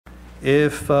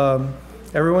If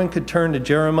everyone could turn to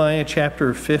Jeremiah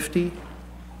chapter 50.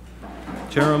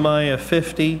 Jeremiah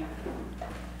 50,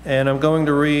 and I'm going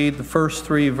to read the first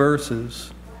 3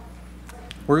 verses.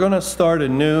 We're going to start a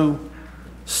new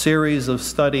series of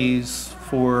studies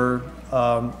for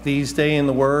these Day in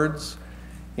the Words.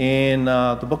 In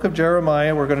the book of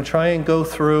Jeremiah, we're going to try and go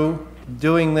through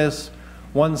doing this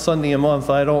one Sunday a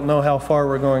month. I don't know how far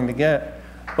we're going to get,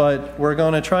 but we're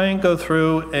going to try and go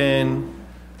through and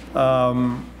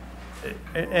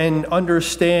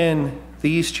understand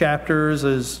these chapters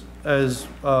as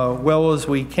well as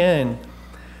we can,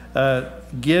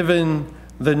 given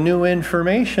the new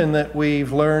information that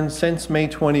we've learned since May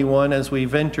 21 as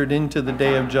we've entered into the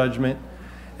Day of Judgment.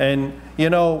 And, you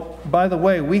know, by the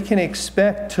way, we can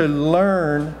expect to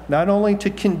learn, not only to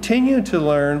continue to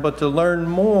learn, but to learn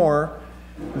more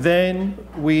than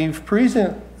we've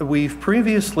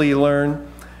previously learned.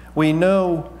 We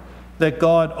know that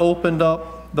God opened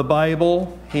up the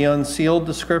Bible. He unsealed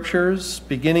the Scriptures,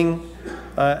 beginning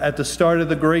at the start of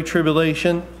the Great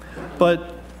Tribulation.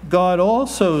 But God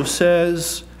also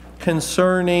says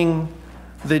concerning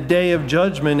the Day of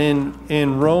Judgment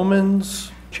in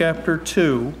Romans chapter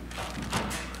 2,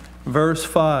 verse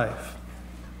 5.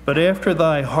 But after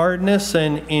thy hardness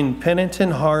and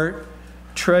impenitent heart,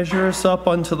 treasurest up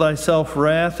unto thyself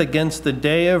wrath against the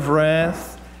day of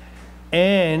wrath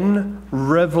and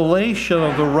revelation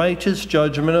of the righteous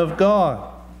judgment of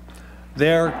God.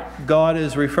 There, God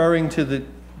is referring to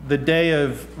the day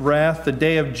of wrath, the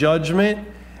day of judgment.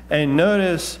 And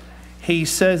notice, he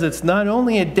says it's not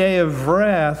only a day of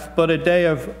wrath, but a day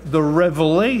of the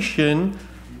revelation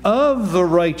of the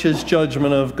righteous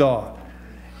judgment of God.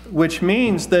 Which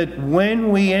means that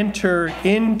when we enter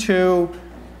into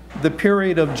the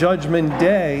period of Judgment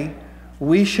Day,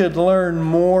 we should learn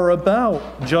more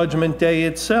about Judgment Day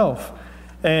itself.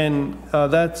 And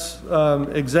that's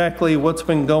exactly what's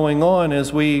been going on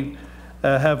as we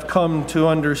have come to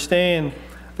understand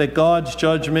that God's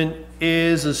judgment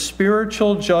is a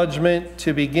spiritual judgment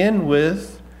to begin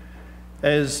with,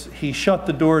 as he shut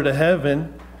the door to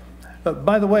heaven.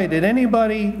 By the way, did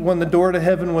anybody, when the door to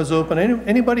heaven was open,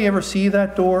 anybody ever see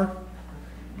that door?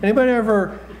 Anybody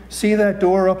ever see that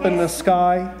door up in the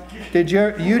sky? Did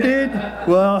you? You did?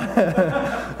 Well,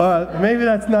 maybe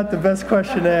that's not the best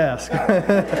question to ask.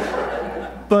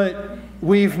 But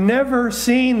we've never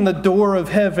seen the door of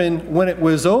heaven when it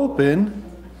was open.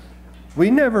 We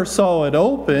never saw it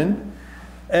open.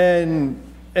 And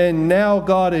now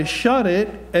God has shut it.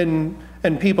 And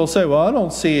people say, well, I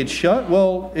don't see it shut.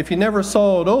 Well, if you never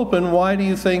saw it open, why do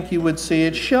you think you would see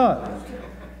it shut?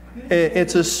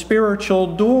 It's a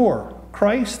spiritual door.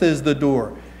 Christ is the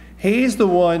door. He's the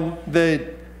one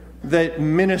that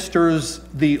ministers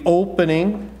the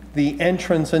opening, the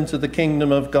entrance into the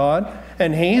kingdom of God,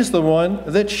 and he's the one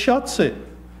that shuts it.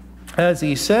 As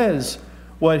he says,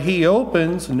 what he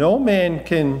opens, no man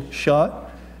can shut,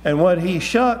 and what he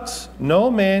shuts, no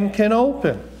man can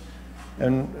open.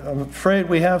 And I'm afraid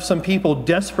we have some people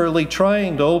desperately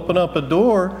trying to open up a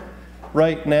door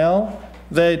right now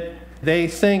that they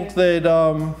think that,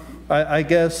 I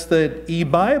guess that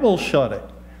EBible shut it.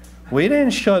 We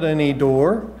didn't shut any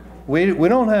door. We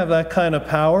don't have that kind of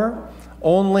power.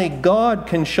 Only God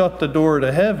can shut the door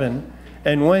to heaven.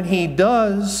 And when he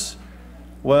does,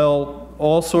 well,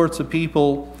 all sorts of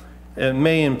people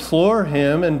may implore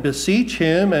him and beseech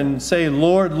him and say,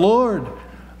 Lord, Lord,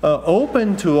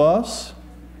 open to us.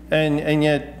 And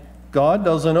yet God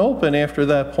doesn't open after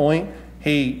that point.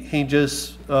 He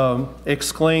just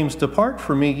exclaims, depart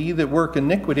from me, ye that work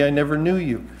iniquity, I never knew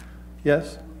you.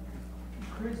 Yes?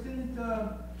 Chris, didn't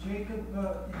Jacob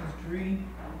in his dream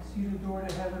see the door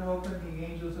to heaven open, the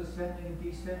angels ascending and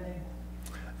descending?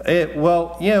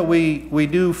 Well, yeah, we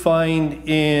do find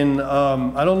in,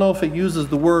 I don't know if it uses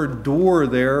the word door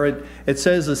there. It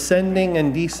says ascending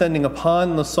and descending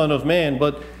upon the Son of Man.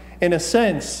 But in a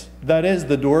sense, that is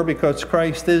the door because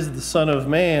Christ is the Son of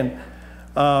Man.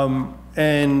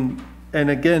 And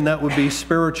again, that would be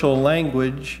spiritual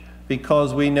language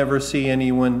because we never see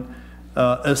anyone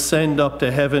ascend up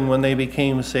to heaven when they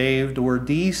became saved or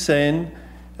descend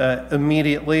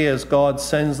immediately as God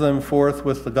sends them forth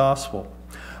with the gospel.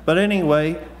 But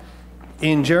anyway,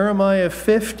 in Jeremiah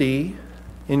 50,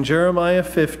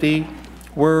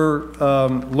 we're,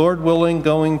 Lord willing,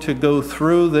 going to go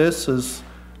through this as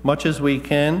much as we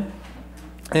can.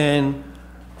 And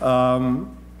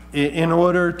in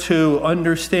order to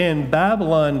understand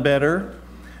Babylon better,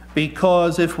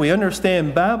 because if we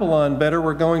understand Babylon better,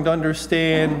 we're going to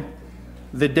understand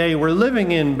the day we're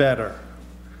living in better.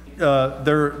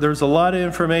 There's a lot of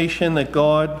information that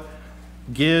God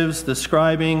gives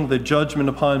describing the judgment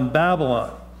upon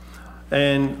Babylon.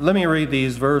 And let me read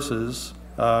these verses,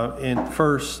 in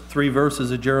first 3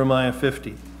 verses of Jeremiah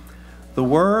 50. The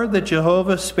word that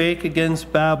Jehovah spake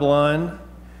against Babylon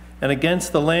and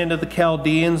against the land of the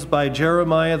Chaldeans by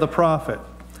Jeremiah the prophet.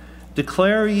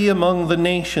 Declare ye among the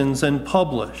nations, and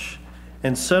publish,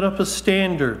 and set up a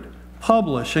standard,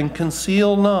 publish, and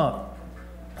conceal not.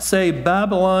 Say,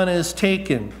 Babylon is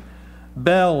taken,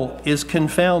 Bel is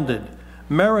confounded,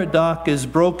 Merodach is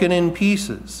broken in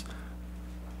pieces.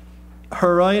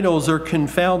 Her idols are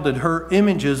confounded, her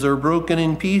images are broken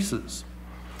in pieces.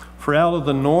 For out of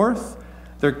the north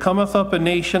there cometh up a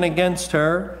nation against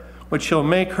her, which shall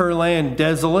make her land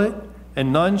desolate,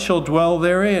 and none shall dwell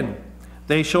therein.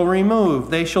 They shall remove,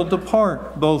 they shall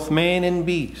depart, both man and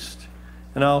beast.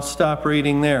 And I'll stop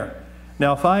reading there.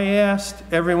 Now, if I asked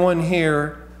everyone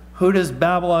here, who does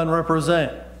Babylon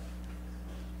represent?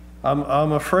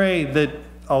 I'm afraid that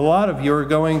a lot of you are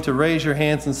going to raise your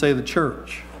hands and say the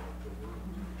church.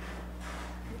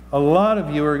 A lot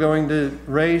of you are going to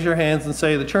raise your hands and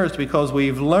say the church, because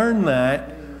we've learned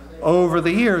that over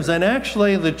the years. And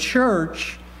actually, the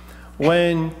church,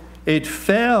 when it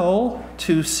fell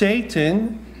to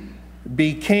Satan,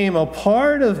 became a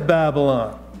part of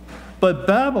Babylon. But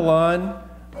Babylon,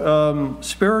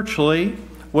 spiritually,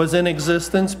 was in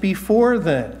existence before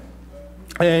then.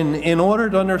 And in order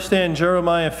to understand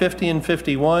Jeremiah 50 and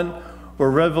 51,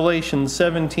 or Revelation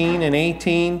 17 and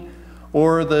 18,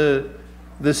 or the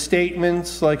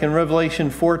statements like in Revelation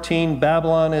 14,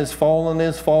 Babylon is fallen,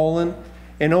 is fallen.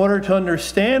 In order to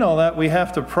understand all that, we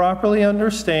have to properly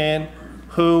understand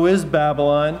who is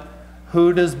Babylon,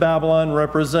 who does Babylon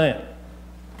represent.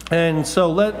 And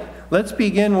so let's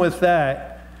begin with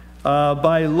that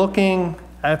by looking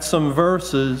at some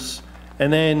verses,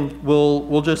 and then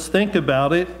we'll just think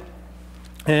about it,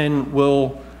 and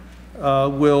we'll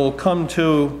come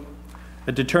to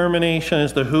a determination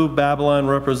as to who Babylon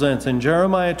represents. In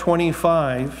Jeremiah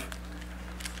 25,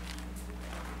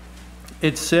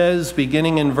 it says,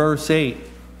 beginning in verse 8,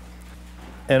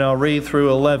 and I'll read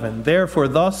through 11. Therefore,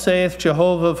 thus saith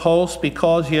Jehovah of hosts,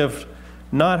 because ye have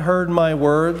not heard my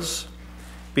words,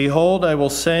 behold, I will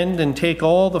send and take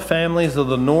all the families of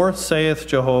the north, saith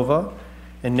Jehovah,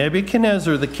 and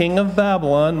Nebuchadnezzar, the king of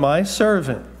Babylon, my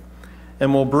servant,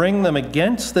 and will bring them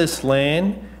against this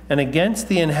land, and against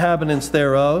the inhabitants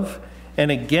thereof, and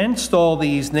against all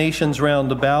these nations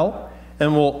round about,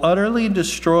 and will utterly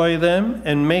destroy them,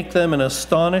 and make them an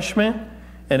astonishment,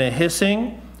 and a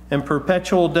hissing, and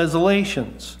perpetual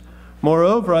desolations.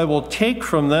 Moreover, I will take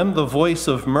from them the voice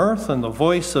of mirth, and the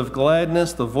voice of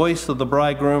gladness, the voice of the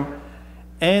bridegroom,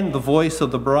 and the voice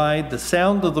of the bride, the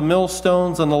sound of the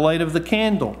millstones, and the light of the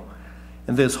candle.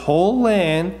 And this whole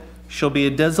land shall be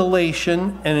a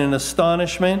desolation and an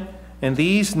astonishment, and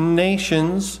these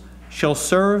nations shall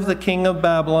serve the king of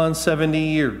Babylon 70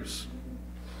 years.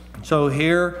 So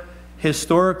here,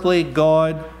 historically,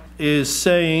 God is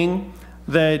saying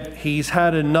that he's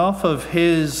had enough of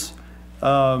his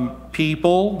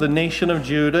people, the nation of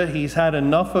Judah. He's had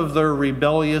enough of their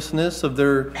rebelliousness, of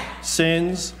their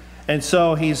sins. And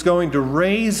so he's going to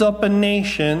raise up a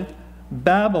nation,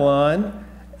 Babylon,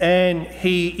 and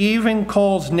he even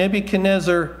calls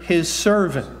Nebuchadnezzar his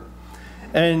servant.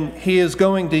 And he is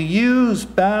going to use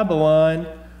Babylon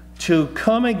to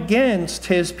come against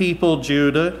his people,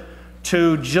 Judah,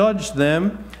 to judge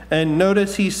them. And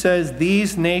notice he says,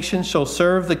 these nations shall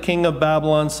serve the king of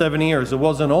Babylon 7 years. It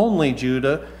wasn't only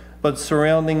Judah, but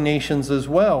surrounding nations as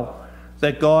well,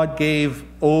 that God gave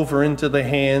over into the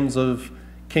hands of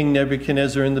King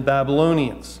Nebuchadnezzar and the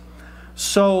Babylonians.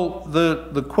 So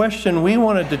the question we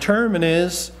want to determine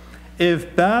is,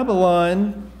 if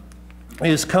Babylon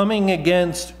is coming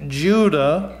against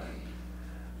Judah,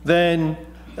 then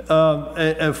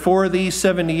for these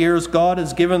 70 years, God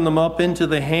has given them up into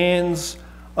the hands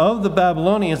of the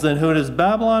Babylonians. Then who does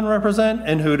Babylon represent,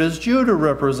 and who does Judah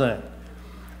represent?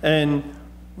 And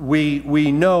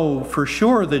we know for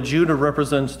sure that Judah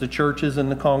represents the churches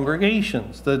and the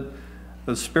congregations, that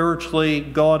spiritually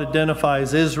God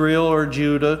identifies Israel or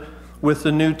Judah with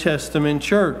the New Testament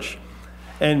church.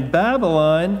 And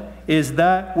Babylon is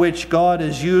that which God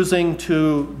is using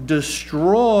to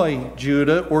destroy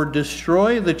Judah or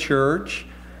destroy the church,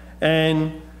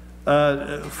 and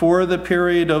for the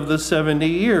period of the 70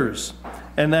 years.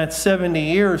 And that 70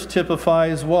 years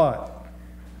typifies what?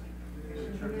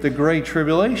 The Great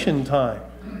Tribulation time.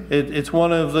 It's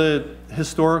one of the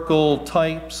historical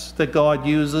types that God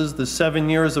uses. The 7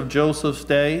 years of Joseph's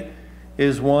day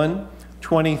is one.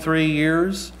 23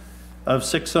 years of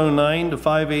 609 to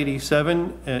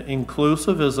 587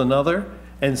 inclusive is another.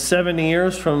 And 70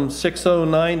 years from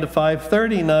 609 to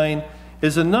 539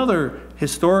 is another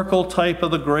historical type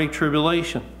of the Great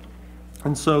Tribulation.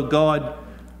 And so God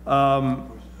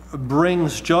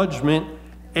brings judgment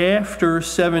after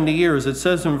 70 years. It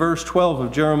says in verse 12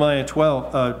 of Jeremiah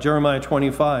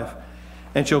 25,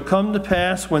 "And shall come to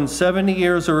pass when 70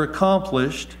 years are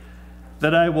accomplished,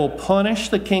 that I will punish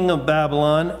the king of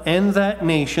Babylon and that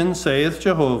nation, saith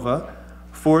Jehovah,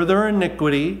 for their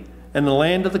iniquity, and the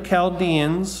land of the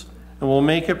Chaldeans, and will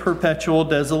make it perpetual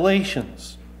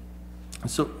desolations."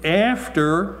 So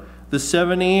after the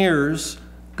 70 years,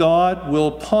 God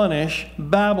will punish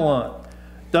Babylon.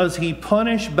 Does he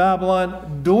punish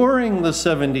Babylon during the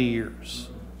 70 years?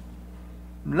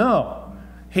 No.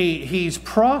 He's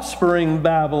prospering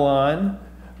Babylon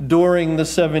during the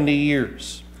 70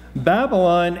 years.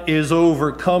 Babylon is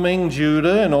overcoming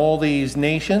Judah and all these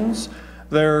nations.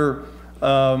 Their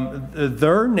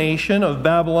nation of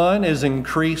Babylon is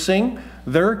increasing.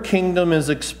 Their kingdom is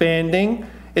expanding.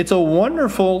 It's a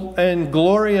wonderful and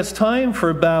glorious time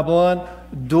for Babylon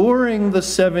during the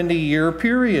 70-year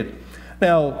period.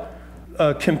 Now,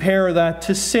 compare that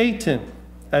to Satan.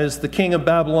 As the king of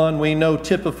Babylon, we know,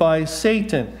 typifies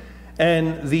Satan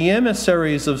and the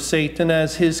emissaries of Satan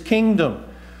as his kingdom.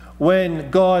 When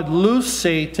God loosed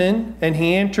Satan and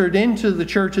he entered into the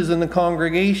churches and the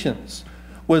congregations,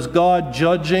 was God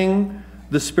judging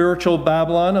the spiritual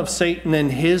Babylon of Satan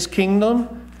and his kingdom?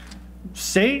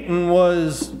 Satan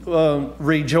was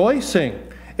rejoicing.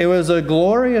 It was a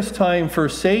glorious time for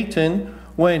Satan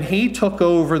when he took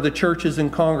over the churches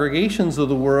and congregations of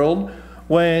the world,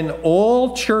 when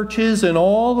all churches in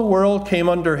all the world came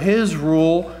under his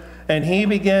rule and he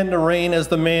began to reign as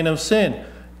the man of sin.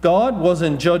 God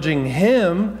wasn't judging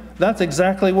him. That's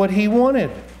exactly what he wanted.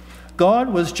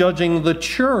 God was judging the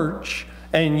church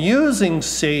and using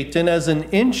Satan as an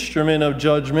instrument of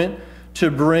judgment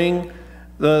to bring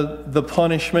the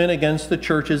punishment against the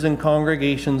churches and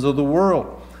congregations of the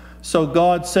world. So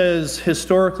God says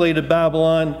historically to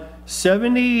Babylon,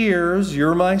 70 years,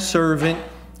 you're my servant,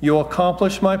 you'll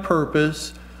accomplish my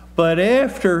purpose, but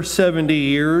after 70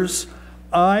 years,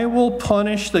 I will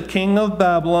punish the king of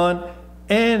Babylon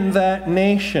and that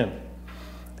nation.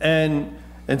 And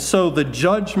so the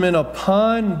judgment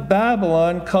upon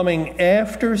Babylon coming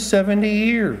after 70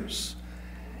 years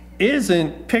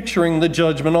isn't picturing the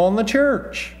judgment on the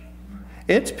church.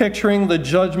 It's picturing the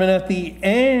judgment at the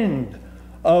end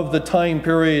of the time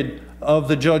period of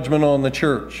the judgment on the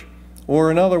church.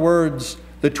 Or in other words,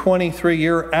 the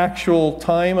 23-year actual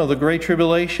time of the Great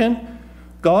Tribulation.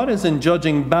 God isn't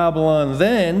judging Babylon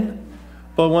then,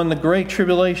 but when the Great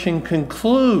Tribulation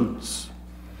concludes,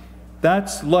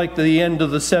 that's like the end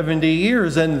of the 70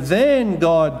 years. And then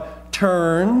God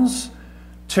turns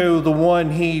to the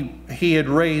one he had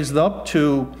raised up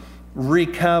to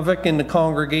wreak havoc in the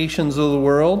congregations of the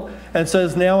world and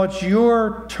says, now it's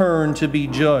your turn to be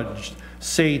judged,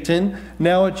 Satan.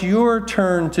 Now it's your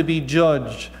turn to be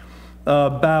judged,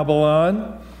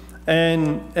 Babylon.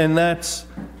 And that's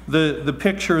the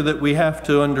picture that we have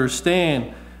to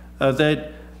understand,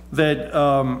 that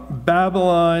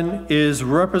Babylon is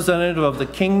representative of the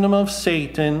kingdom of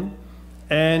Satan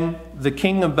and the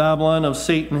king of Babylon of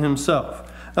Satan himself.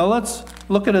 Now let's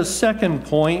look at a second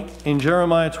point in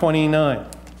Jeremiah 29.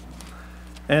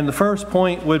 And the first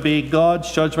point would be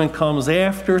God's judgment comes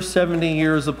after 70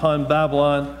 years upon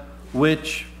Babylon,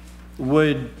 which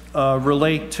would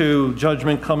relate to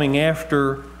judgment coming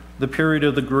after the period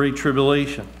of the Great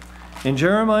Tribulation. In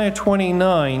Jeremiah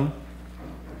 29,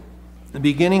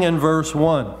 beginning in verse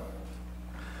 1.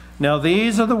 Now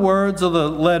these are the words of the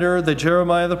letter that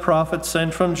Jeremiah the prophet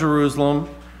sent from Jerusalem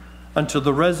unto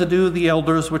the residue of the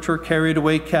elders which were carried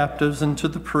away captives, and to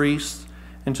the priests,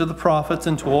 and to the prophets,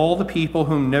 and to all the people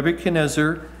whom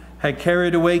Nebuchadnezzar had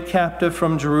carried away captive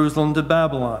from Jerusalem to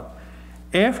Babylon.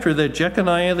 After that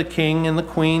Jeconiah the king, and the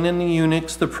queen, and the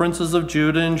eunuchs, the princes of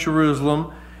Judah and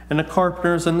Jerusalem, and the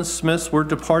carpenters and the smiths were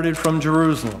departed from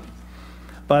Jerusalem,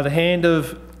 by the hand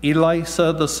of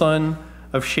Elisha the son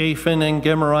of Shaphan, and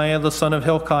Gemariah the son of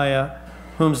Hilkiah,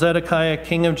 whom Zedekiah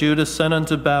king of Judah sent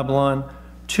unto Babylon,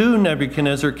 to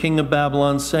Nebuchadnezzar king of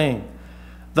Babylon, saying,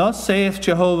 Thus saith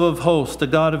Jehovah of hosts, the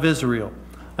God of Israel,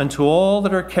 unto all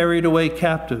that are carried away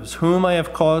captives, whom I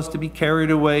have caused to be carried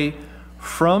away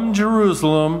from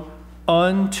Jerusalem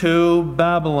unto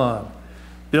Babylon.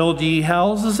 Build ye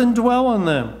houses and dwell in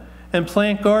them, and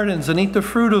plant gardens and eat the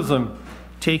fruit of them.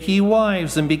 Take ye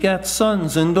wives and beget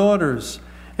sons and daughters,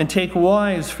 and take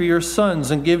wives for your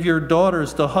sons, and give your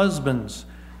daughters to husbands,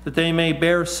 that they may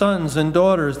bear sons and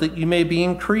daughters, that ye may be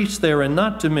increased there and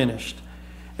not diminished.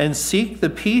 And seek the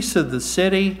peace of the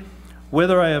city,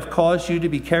 whither I have caused you to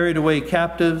be carried away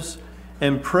captives,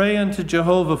 and pray unto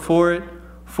Jehovah for it,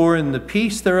 for in the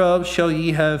peace thereof shall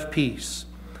ye have peace.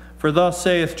 For thus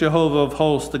saith Jehovah of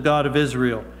hosts, the God of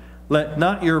Israel, let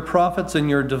not your prophets and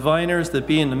your diviners that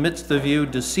be in the midst of you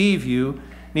deceive you,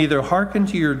 neither hearken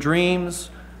to your dreams,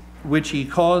 which ye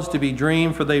cause to be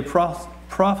dreamed, for they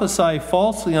prophesy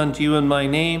falsely unto you in my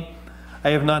name. I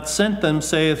have not sent them,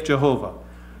 saith Jehovah.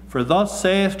 For thus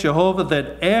saith Jehovah,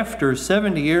 that after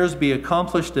 70 years be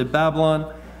accomplished at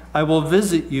Babylon, I will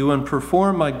visit you and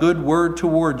perform my good word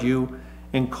toward you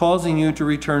in causing you to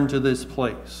return to this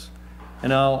place.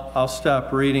 And I'll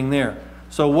stop reading there.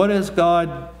 So what is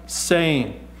God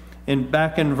saying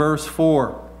back in verse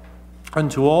 4?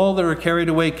 Unto all that are carried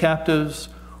away captives,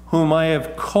 whom I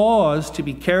have caused to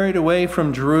be carried away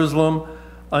from Jerusalem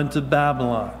unto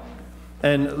Babylon.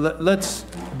 And let's,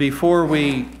 before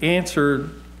we answer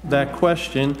that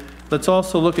question, let's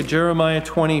also look at Jeremiah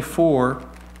 24,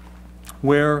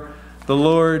 where the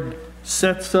Lord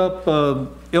sets up an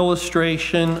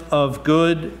illustration of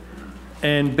good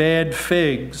and bad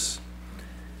figs.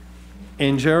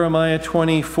 In Jeremiah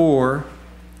 24,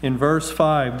 in verse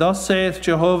 5, thus saith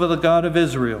Jehovah the God of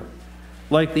Israel,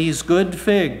 like these good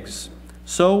figs,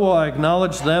 so will I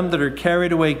acknowledge them that are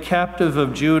carried away captive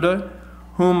of Judah,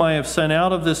 whom I have sent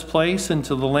out of this place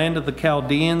into the land of the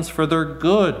Chaldeans for their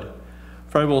good.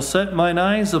 For I will set mine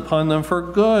eyes upon them for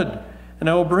good, and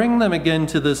I will bring them again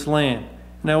to this land,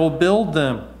 and I will build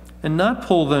them, and not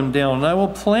pull them down, and I will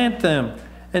plant them,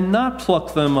 and not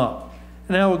pluck them up.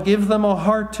 And I will give them a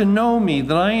heart to know me,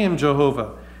 that I am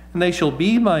Jehovah. And they shall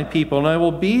be my people, and I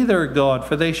will be their God,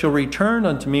 for they shall return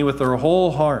unto me with their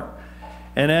whole heart.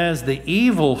 And as the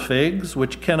evil figs,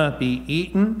 which cannot be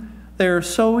eaten, they are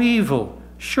so evil.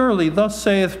 Surely thus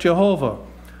saith Jehovah,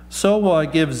 so will I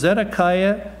give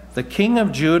Zedekiah, the king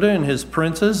of Judah, and his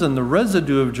princes, and the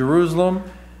residue of Jerusalem,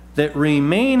 that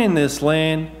remain in this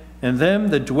land, and them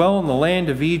that dwell in the land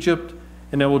of Egypt,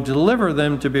 and I will deliver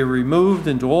them to be removed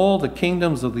into all the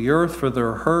kingdoms of the earth for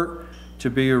their hurt, to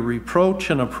be a reproach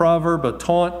and a proverb, a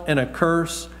taunt and a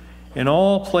curse, in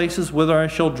all places whither I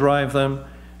shall drive them.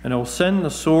 And I will send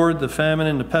the sword, the famine,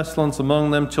 and the pestilence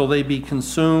among them, till they be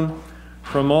consumed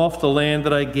from off the land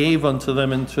that I gave unto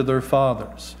them and to their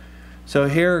fathers. So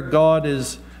here God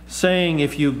is saying,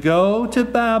 if you go to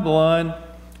Babylon,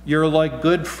 you're like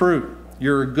good fruit.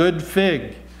 You're a good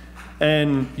fig,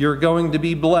 and you're going to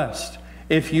be blessed.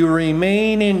 If you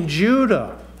remain in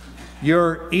Judah,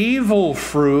 you're evil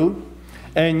fruit,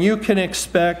 and you can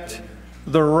expect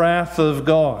the wrath of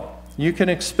God. You can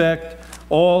expect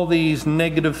all these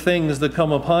negative things that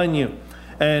come upon you.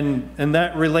 And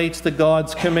that relates to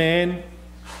God's command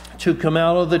to come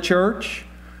out of the church,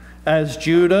 as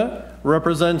Judah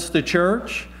represents the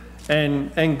church.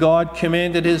 And God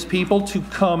commanded his people to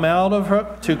come out of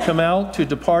her, to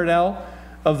depart out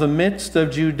of the midst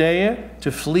of Judea,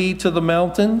 to flee to the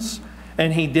mountains.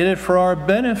 And he did it for our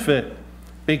benefit,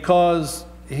 because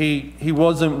he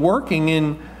wasn't working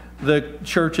in the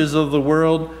churches of the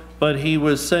world, but he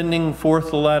was sending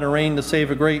forth the latter rain to save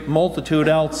a great multitude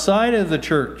outside of the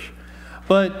church.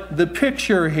 But the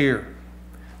picture here,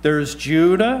 there's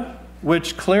Judah,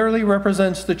 which clearly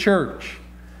represents the church,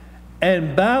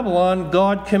 and Babylon,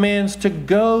 God commands to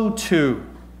go to.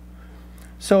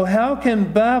 So how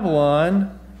can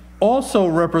Babylon also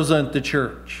represent the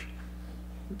church?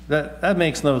 That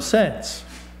makes no sense.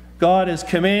 God is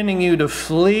commanding you to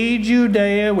flee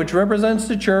Judea, which represents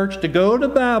the church, to go to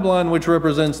Babylon, which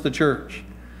represents the church.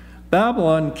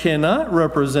 Babylon cannot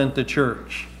represent the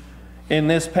church in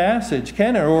this passage,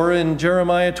 can it? Or in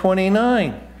Jeremiah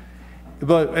 29.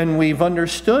 And we've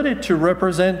understood it to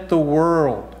represent the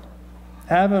world,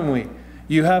 haven't we?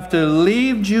 You have to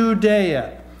leave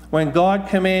Judea when God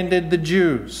commanded the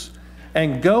Jews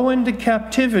and go into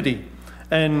captivity.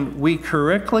 And we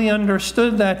correctly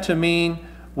understood that to mean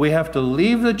we have to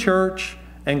leave the church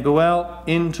and go out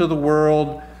into the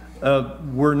world.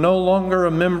 We're no longer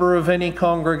a member of any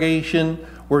congregation.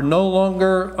 We're no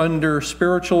longer under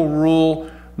spiritual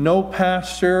rule. No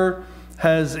pastor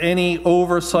has any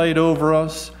oversight over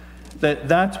us.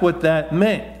 That's what that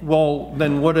meant. Well,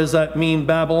 then what does that mean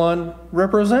Babylon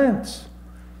represents?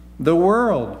 The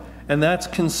world. And that's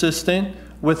consistent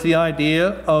with the idea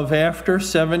of after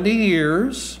 70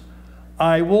 years,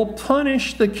 I will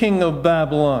punish the king of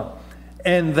Babylon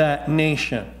and that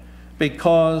nation,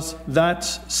 because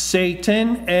that's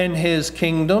Satan and his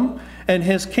kingdom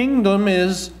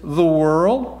is the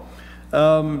world.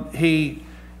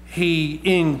 He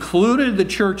included the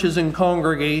churches and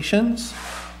congregations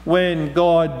when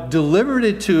God delivered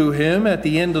it to him at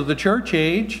the end of the church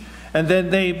age, and then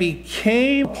they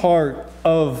became part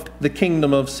of the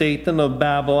kingdom of Satan, of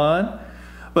Babylon.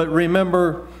 But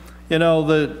remember,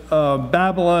 that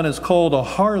Babylon is called a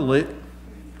harlot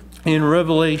in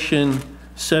Revelation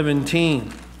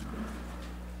 17.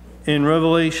 In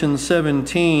Revelation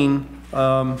 17,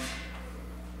 I'd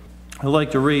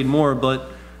like to read more, but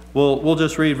we'll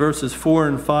just read verses 4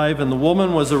 and 5. And the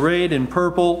woman was arrayed in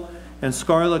purple and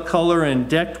scarlet color and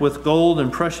decked with gold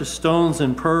and precious stones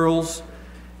and pearls,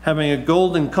 having a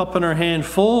golden cup in her hand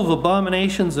full of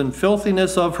abominations and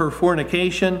filthiness of her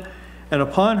fornication. And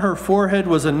upon her forehead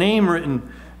was a name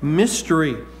written,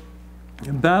 Mystery,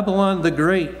 Babylon the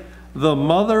Great, the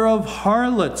mother of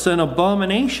harlots and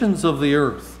abominations of the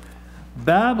earth.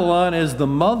 Babylon is the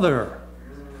mother.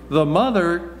 The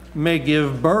mother may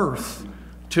give birth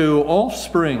to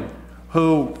offspring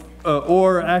who,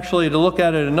 or actually to look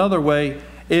at it another way,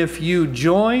 if you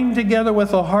join together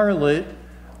with a harlot,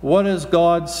 what does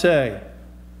God say?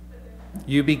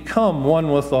 You become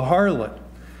one with the harlot.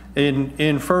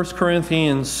 In 1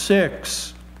 Corinthians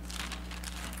 6,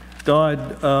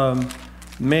 God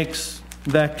makes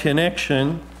that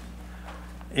connection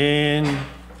in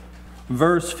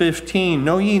verse 15.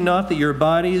 Know ye not that your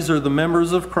bodies are the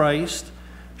members of Christ?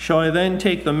 Shall I then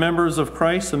take the members of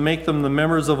Christ and make them the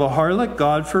members of a harlot?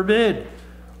 God forbid.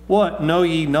 What? Know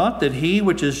ye not that he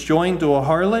which is joined to a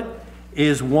harlot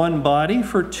is one body?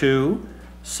 For two,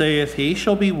 saith he,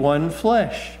 shall be one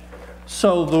flesh.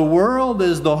 So the world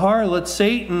is the harlot.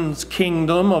 Satan's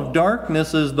kingdom of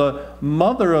darkness is the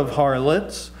mother of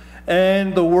harlots.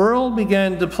 And the world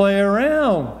began to play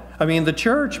around. The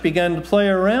church began to play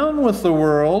around with the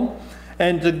world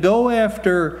and to go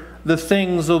after the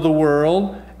things of the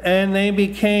world. And they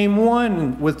became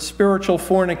one with spiritual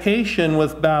fornication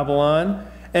with Babylon.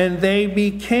 And they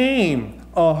became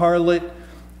a harlot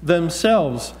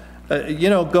themselves.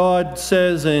 God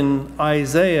says in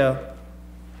Isaiah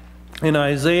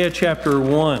chapter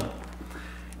 1,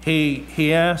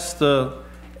 he asked the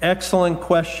excellent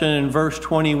question in verse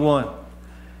 21.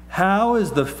 How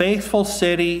is the faithful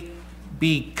city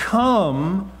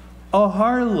become a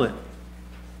harlot?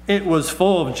 It was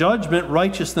full of judgment,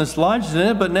 righteousness lodged in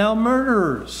it, but now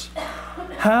murderers.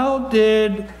 How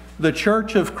did the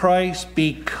church of Christ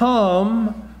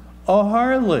become a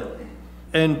harlot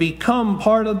and become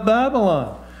part of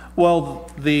Babylon?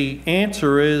 Well, the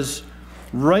answer is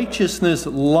righteousness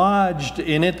lodged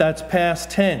in it. That's past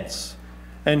tense.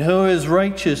 And who is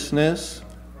righteousness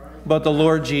but the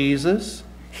Lord Jesus?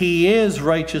 He is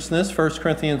righteousness, 1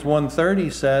 Corinthians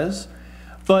 1:30 says.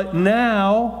 But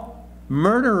now,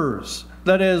 murderers.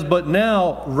 That is, but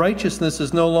now righteousness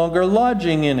is no longer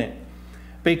lodging in it,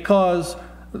 because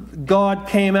God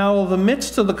came out of the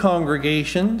midst of the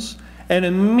congregations, and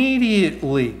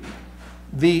immediately,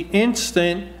 the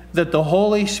instant that the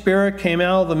Holy Spirit came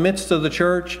out of the midst of the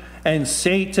church and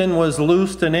Satan was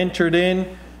loosed and entered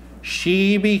in,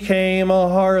 she became a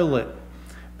harlot,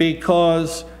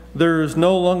 because there's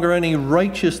no longer any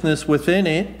righteousness within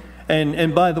it.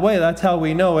 And by the way, that's how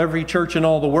we know every church in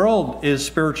all the world is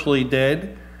spiritually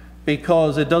dead,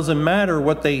 because it doesn't matter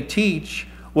what they teach.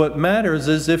 What matters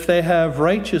is if they have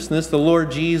righteousness, the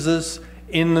Lord Jesus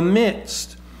in the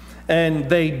midst. And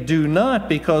they do not,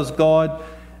 because God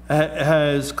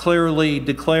has clearly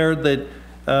declared that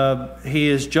He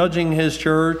is judging His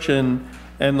church, and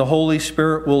the Holy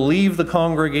Spirit will leave the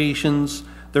congregations.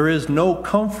 There is no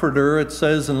comforter, it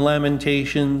says in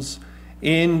Lamentations,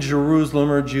 in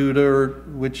Jerusalem or Judah,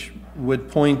 which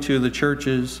would point to the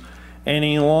churches,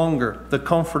 any longer. The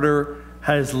comforter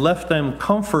has left them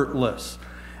comfortless.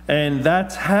 And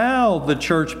that's how the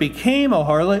church became a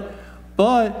harlot,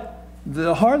 but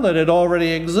the harlot had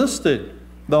already existed.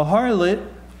 The harlot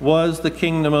was the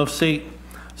kingdom of Satan.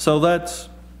 So that's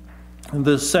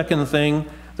the second thing,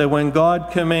 that when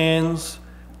God commands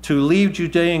to leave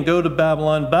Judea and go to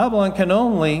Babylon, Babylon can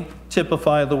only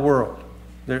typify the world.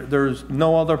 There's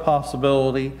no other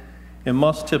possibility. It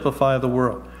must typify the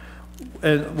world.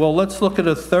 And, well, let's look at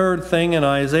a third thing in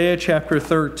Isaiah chapter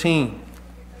 13.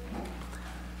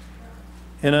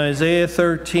 In Isaiah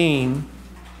 13,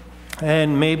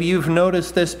 and maybe you've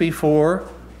noticed this before,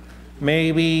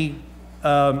 maybe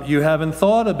you haven't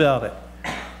thought about it.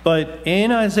 But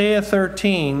in Isaiah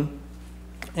 13,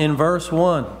 in verse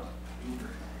 1,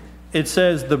 it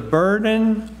says, the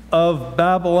burden of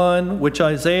Babylon, which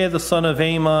Isaiah the son of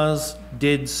Amoz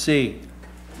did see.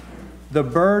 The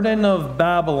burden of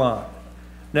Babylon.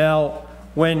 Now,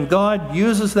 when God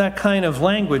uses that kind of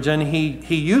language, and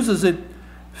he uses it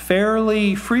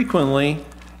fairly frequently,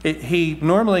 he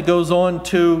normally goes on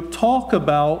to talk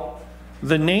about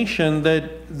the nation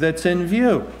that's in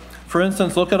view. For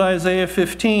instance, look at Isaiah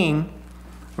 15,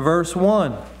 verse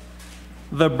 1.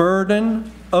 the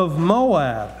burden of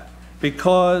Moab,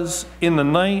 because in the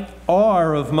night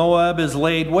Ar of Moab is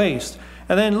laid waste.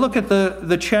 And then look at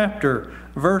the chapter,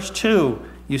 verse 2,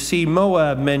 you see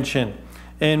Moab mentioned.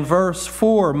 In verse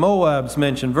 4, Moab's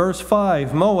mentioned. Verse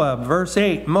 5, Moab. Verse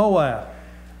 8, Moab.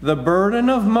 The burden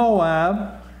of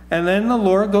Moab, and then the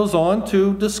Lord goes on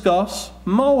to discuss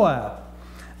Moab.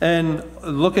 And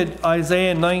look at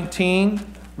Isaiah 19,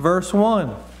 verse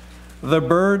 1. The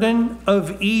burden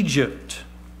of Egypt.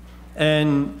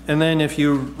 And then if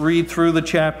you read through the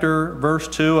chapter, verse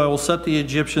 2, I will set the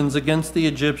Egyptians against the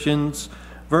Egyptians.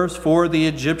 Verse 4, the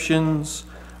Egyptians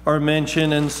are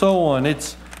mentioned, and so on.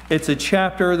 It's a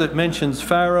chapter that mentions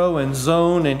Pharaoh and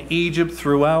Zon and Egypt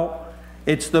throughout.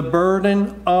 It's the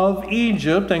burden of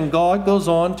Egypt, and God goes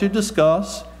on to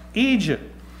discuss Egypt.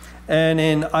 And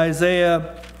in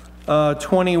Isaiah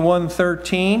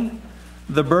 21:13,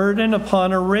 the burden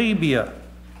upon Arabia.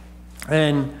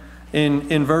 And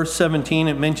in verse 17,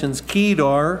 it mentions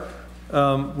Kedar,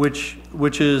 which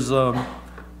is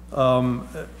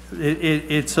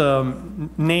it's a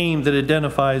name that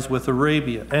identifies with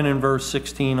Arabia, and in verse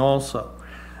 16 also.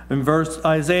 In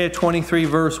Isaiah 23,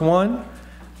 verse 1,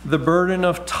 the burden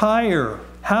of Tyre,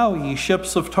 how ye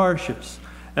ships of Tarshish.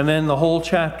 And then the whole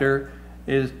chapter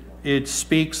it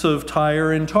speaks of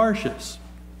Tyre and Tarshish.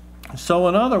 So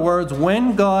in other words,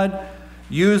 when God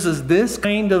uses this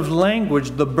kind of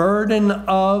language, the burden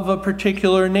of a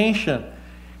particular nation,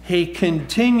 he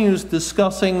continues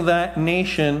discussing that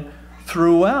nation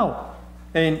throughout,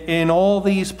 in all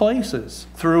these places,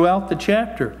 throughout the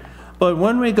chapter. But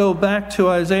when we go back to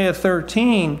Isaiah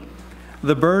 13,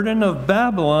 the burden of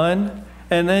Babylon,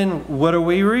 and then what do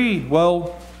we read?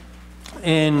 Well,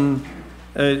 in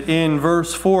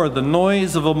verse 4, the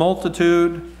noise of a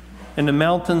multitude in the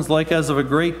mountains like as of a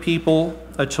great people,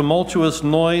 a tumultuous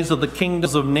noise of the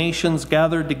kingdoms of nations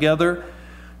gathered together.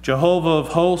 Jehovah of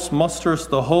hosts mustereth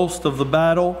the host of the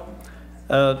battle.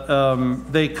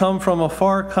 They come from a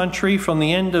far country, from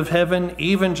the end of heaven,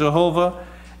 even Jehovah,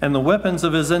 and the weapons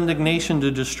of his indignation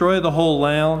to destroy the whole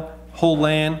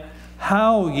land.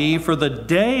 Howl ye, for the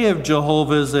day of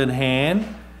Jehovah is at hand.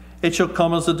 It shall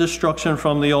come as a destruction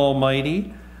from the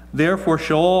Almighty. Therefore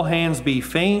shall all hands be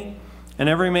faint, and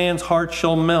every man's heart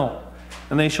shall melt.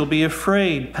 And they shall be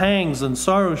afraid, pangs and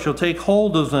sorrow shall take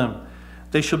hold of them.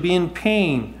 They shall be in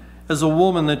pain as a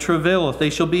woman that travaileth.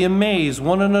 They shall be amazed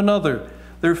one at another.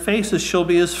 Their faces shall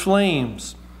be as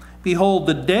flames. Behold,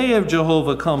 the day of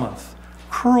Jehovah cometh,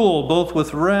 cruel both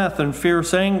with wrath and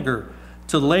fierce anger,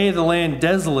 to lay the land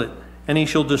desolate, and he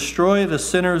shall destroy the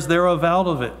sinners thereof out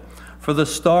of it. For the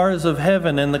stars of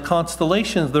heaven and the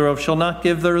constellations thereof shall not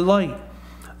give their light.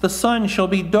 The sun shall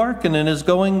be darkened in his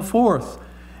going forth,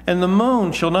 and the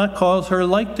moon shall not cause her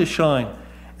light to shine.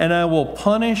 And I will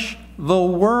punish the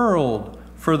world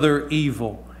for their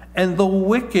evil, and the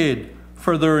wicked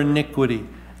for their iniquity.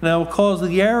 And I will cause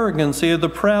the arrogancy of the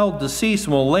proud to cease,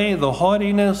 and will lay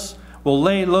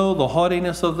low the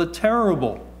haughtiness of the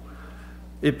terrible.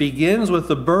 It begins with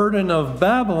the burden of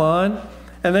Babylon,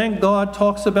 and then God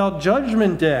talks about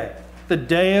Judgment Day, the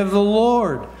day of the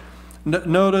Lord.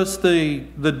 Notice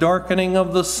the darkening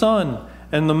of the sun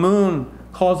and the moon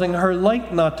causing her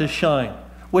light not to shine,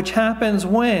 which happens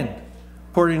when?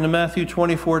 According to Matthew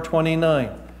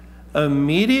 24:29.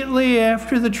 Immediately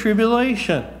after the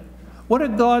tribulation. What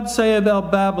did God say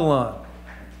about Babylon?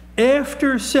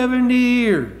 After 70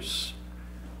 years,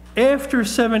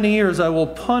 I will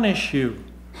punish you,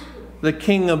 the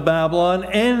king of Babylon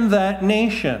and that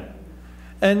nation.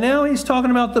 And now he's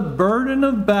talking about the burden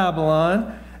of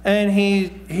Babylon, and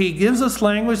he gives us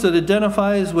language that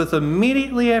identifies with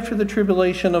immediately after the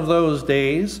tribulation of those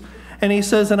days. And he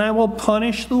says, and I will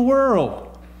punish the world.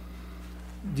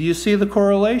 Do you see the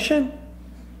correlation?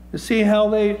 You see how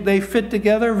they fit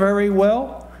together very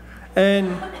well?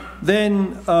 And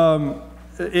then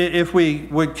if we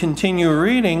would continue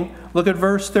reading, look at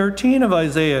verse 13 of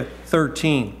Isaiah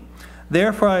 13.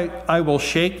 Therefore I will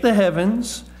shake the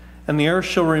heavens, and the earth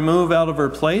shall remove out of her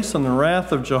place in the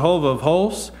wrath of Jehovah of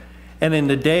hosts, and in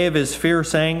the day of his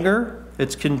fierce anger.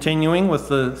 It's continuing with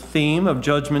the theme of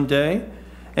Judgment Day.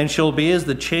 And shall be as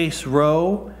the chase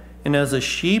roe, and as a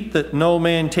sheep that no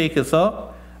man taketh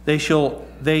up. They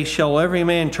shall every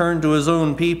man turn to his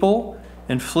own people,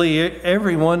 and flee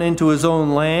every one into his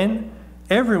own land.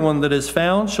 Every one that is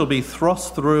found shall be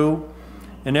thrust through,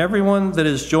 and every one that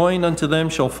is joined unto them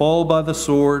shall fall by the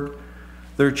sword.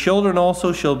 Their children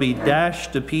also shall be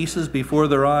dashed to pieces before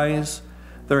their eyes.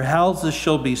 Their houses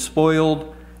shall be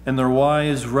spoiled, and their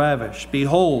wives ravished.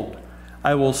 Behold,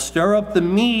 I will stir up the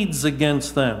Medes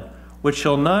against them, which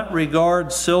shall not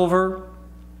regard silver,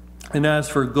 and as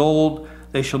for gold,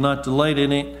 they shall not delight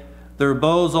in it. Their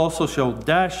bows also shall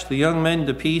dash the young men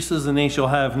to pieces, and they shall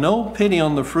have no pity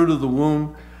on the fruit of the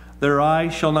womb. Their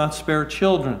eyes shall not spare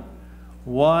children.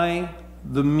 Why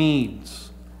the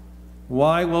Medes?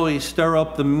 Why will he stir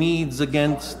up the Medes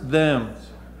against them?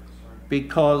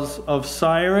 Because of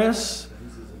Cyrus,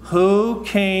 who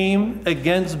came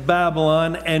against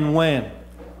Babylon, and when?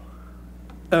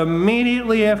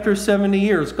 Immediately after 70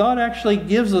 years. God actually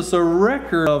gives us a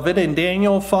record of it in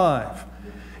Daniel 5.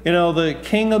 You know, the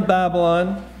king of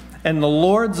Babylon and the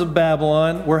lords of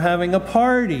Babylon were having a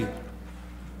party.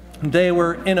 They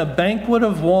were in a banquet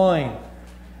of wine.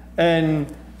 And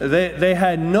they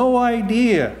had no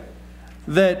idea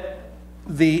that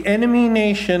the enemy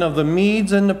nation of the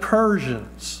Medes and the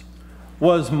Persians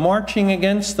was marching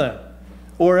against them.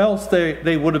 Or else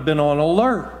they would have been on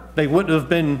alert. They wouldn't have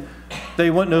been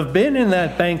in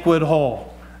that banquet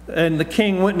hall. And the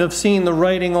king wouldn't have seen the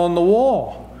writing on the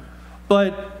wall.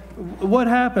 But what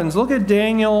happens? Look at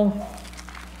Daniel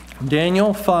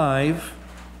 5.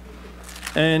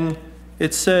 And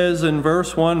it says in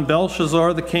verse 1,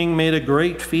 Belshazzar the king made a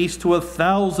great feast to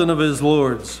 1,000 of his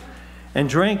lords, and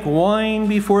drank wine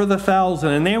before the 1,000.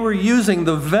 And they were using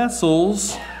the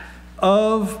vessels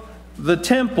of the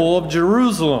temple of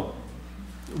Jerusalem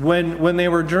when they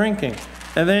were drinking.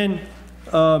 And then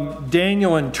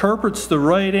Daniel interprets the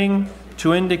writing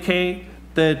to indicate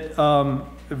that,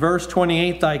 verse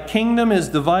 28, thy kingdom is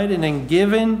divided and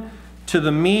given to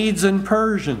the Medes and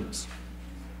Persians.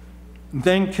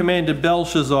 Then commanded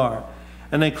Belshazzar,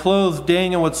 and they clothed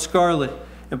Daniel with scarlet,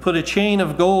 and put a chain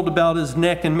of gold about his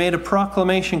neck, and made a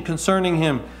proclamation concerning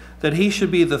him, that he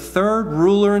should be the third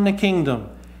ruler in the kingdom.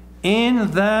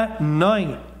 In that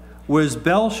night was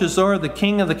Belshazzar, the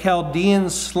king of the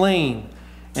Chaldeans, slain,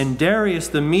 and Darius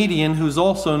the Median, who's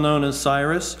also known as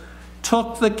Cyrus,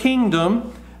 took the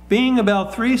kingdom, being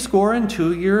about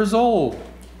 62 years old.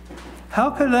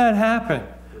 How could that happen?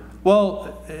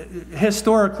 Well,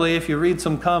 historically, if you read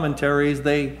some commentaries,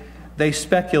 they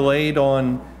speculate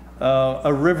on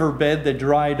a riverbed that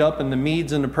dried up, and the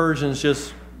Medes and the Persians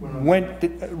just went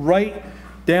right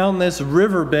down this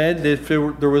riverbed. If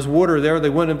there was water there, they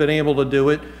wouldn't have been able to do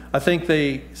it. I think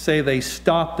they say they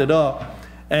stopped it up,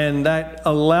 and that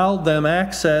allowed them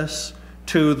access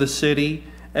to the city,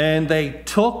 and they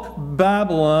took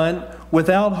Babylon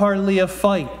without hardly a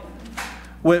fight,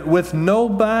 with no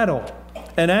battle.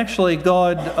 And actually,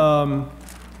 God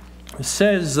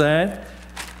says that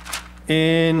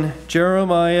in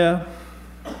Jeremiah.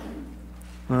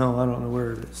 Well, I don't know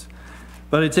where it is,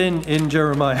 but it's in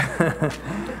Jeremiah.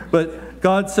 But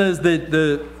God says that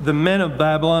the men of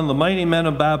Babylon, the mighty men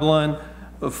of Babylon,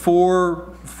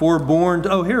 foreborn.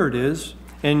 Oh, here it is.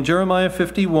 In Jeremiah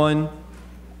 51,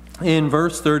 in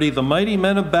verse 30, the mighty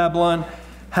men of Babylon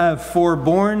have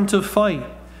forborne to fight.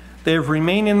 They have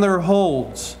remained in their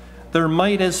holds. Their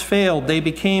might has failed. They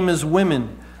became as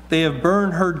women. They have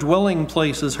burned her dwelling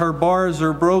places. Her bars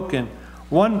are broken.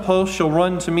 One post shall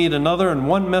run to meet another, and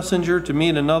one messenger to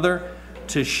meet another,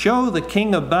 to show the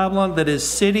king of Babylon that his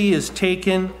city is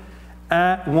taken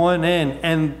at one end,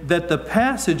 and that the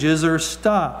passages are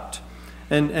stopped,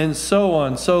 and so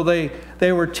on. So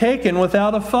they were taken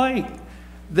without a fight.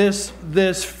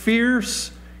 This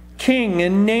fierce king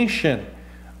and nation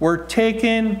were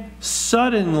taken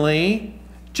suddenly.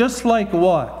 Just like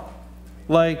what?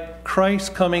 Like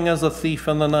Christ coming as a thief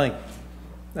in the night.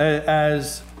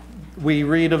 As we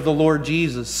read of the Lord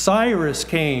Jesus. Cyrus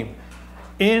came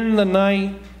in the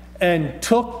night and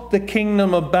took the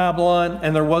kingdom of Babylon,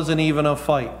 and there wasn't even a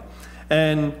fight.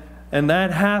 And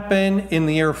that happened in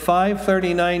the year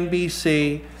 539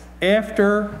 BC,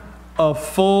 after a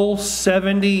full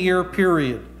 70-year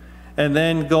period. And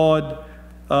then God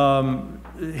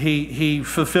He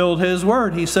fulfilled his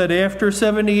word. He said, after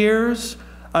 70 years,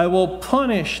 I will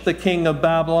punish the king of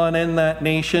Babylon and that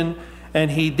nation.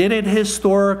 And he did it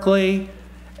historically.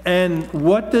 And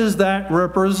what does that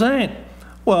represent?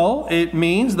 Well, it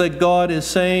means that God is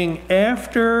saying,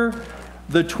 after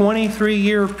the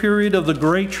 23-year period of the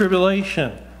Great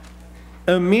Tribulation,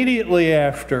 immediately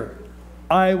after,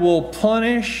 I will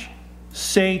punish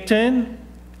Satan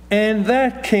and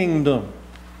that kingdom.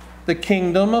 The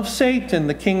kingdom of Satan,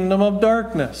 the kingdom of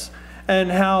darkness.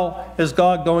 And how is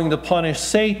God going to punish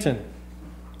Satan?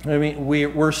 I mean,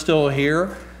 we're still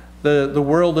here. The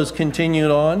world has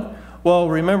continued on. Well,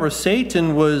 remember,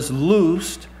 Satan was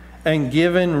loosed and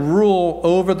given rule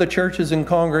over the churches and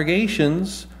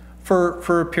congregations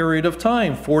for a period of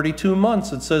time, 42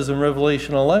 months, it says in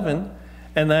Revelation 11.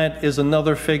 And that is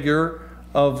another figure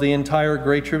of the entire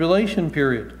Great Tribulation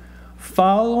period.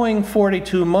 Following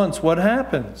 42 months, what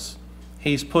happens?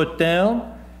 He's put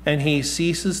down, and he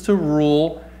ceases to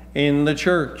rule in the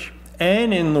church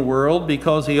and in the world,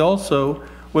 because he also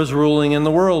was ruling in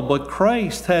the world. But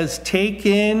Christ has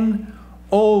taken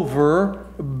over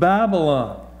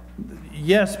Babylon.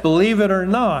 Yes, believe it or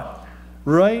not,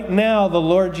 right now the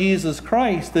Lord Jesus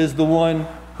Christ is the one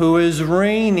who is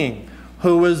reigning,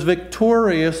 who is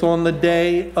victorious on the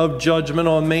day of judgment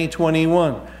on May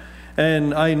 21.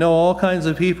 And I know all kinds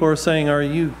of people are saying, are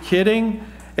you kidding?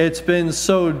 It's been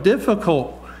so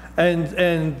difficult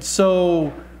and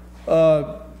so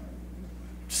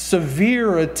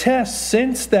severe a test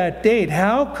since that date.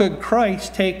 How could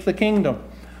Christ take the kingdom?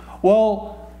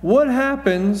 Well, what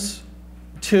happens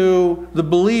to the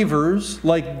believers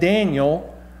like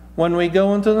Daniel when we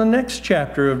go into the next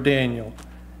chapter of Daniel,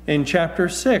 in chapter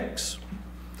 6?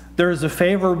 There's a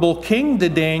favorable king to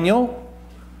Daniel.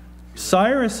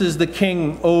 Cyrus is the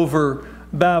king over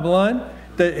Babylon.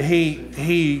 That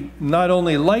he not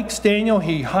only likes Daniel,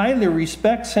 he highly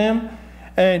respects him,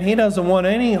 and he doesn't want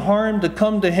any harm to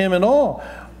come to him at all.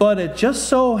 But it just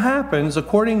so happens,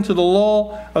 according to the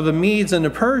law of the Medes and the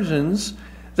Persians,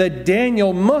 that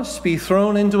Daniel must be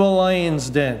thrown into a lion's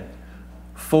den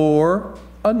for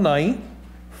a night,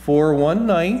 for one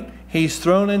night. He's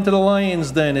thrown into the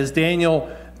lion's den. Is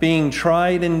Daniel being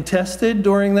tried and tested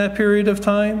during that period of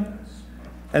time?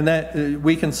 And that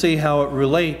we can see how it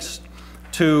relates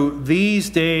to these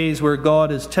days where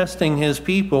God is testing his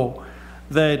people,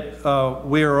 that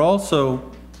we're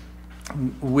also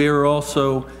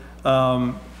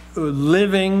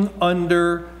living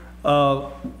under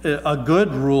a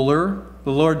good ruler,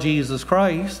 the Lord Jesus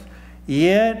Christ,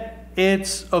 yet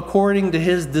it's according to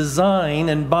his design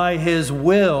and by his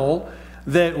will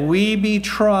that we be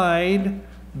tried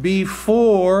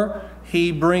before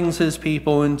he brings his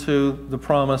people into the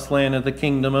promised land of the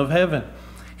kingdom of heaven.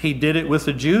 He did it with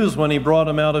the Jews when he brought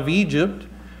them out of Egypt.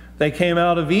 They came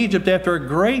out of Egypt after a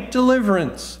great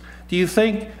deliverance. Do you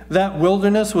think that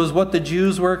wilderness was what the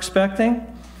Jews were expecting?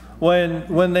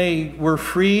 When they were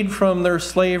freed from their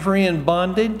slavery and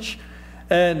bondage,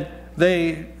 and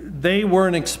they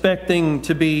weren't expecting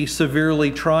to be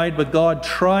severely tried, but God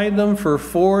tried them for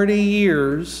 40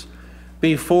 years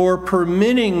before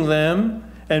permitting them,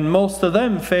 and most of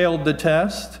them failed the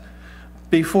test,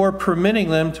 before permitting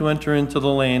them to enter into the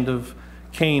land of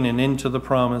Canaan, into the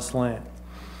promised land.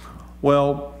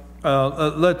 Well,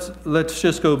 let's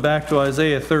just go back to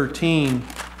Isaiah 13,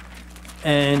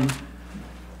 and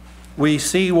we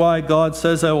see why God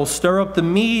says, I will stir up the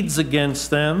Medes against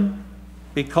them,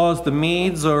 because the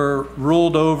Medes are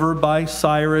ruled over by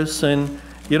Cyrus. And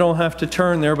you don't have to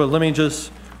turn there, but let me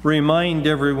just remind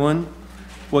everyone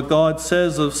what God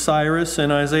says of Cyrus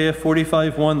in Isaiah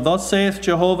 45:1. Thus saith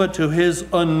Jehovah to his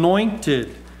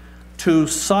anointed, to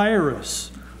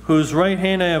Cyrus, whose right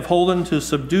hand I have holden to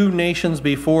subdue nations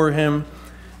before him,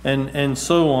 and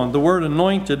so on. The word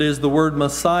anointed is the word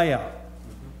Messiah.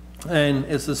 And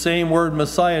it's the same word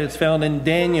Messiah that's found in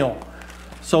Daniel.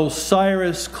 So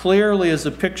Cyrus clearly is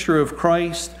a picture of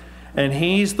Christ, and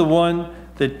he's the one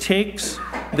that takes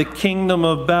the kingdom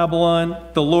of Babylon.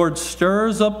 The Lord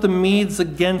stirs up the Medes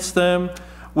against them,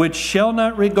 which shall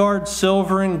not regard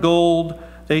silver and gold.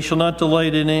 They shall not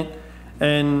delight in it.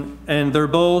 And their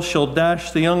bows shall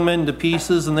dash the young men to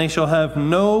pieces, and they shall have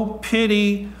no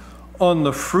pity on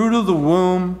the fruit of the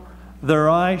womb.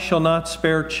 Their eye shall not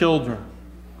spare children.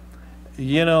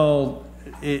 You know,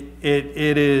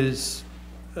 there's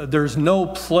no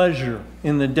pleasure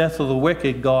in the death of the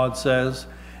wicked, God says.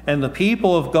 And the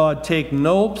people of God take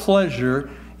no pleasure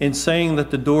in saying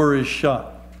that the door is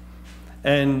shut.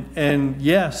 And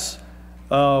yes,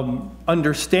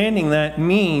 understanding that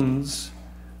means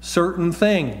certain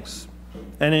things.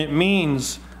 And it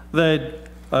means that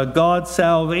God's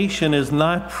salvation is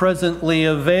not presently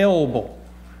available.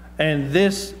 And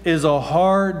this is a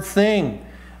hard thing.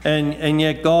 And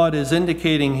yet God is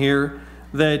indicating here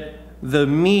that the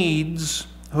Medes,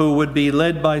 who would be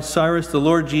led by Cyrus, the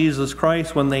Lord Jesus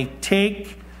Christ, when they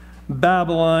take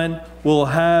Babylon, will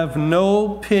have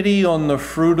no pity on the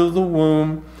fruit of the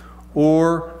womb,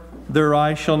 or their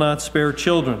eye shall not spare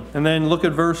children. And then look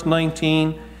at verse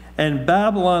 19. And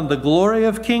Babylon, the glory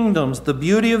of kingdoms, the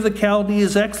beauty of the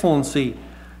Chaldees' excellency,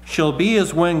 shall be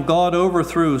as when God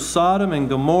overthrew Sodom and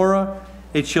Gomorrah.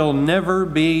 It shall never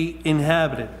be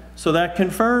inhabited. So that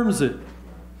confirms it.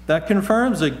 That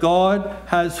confirms that God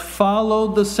has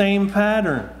followed the same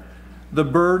pattern. The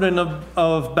burden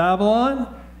of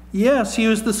Babylon? Yes, he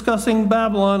was discussing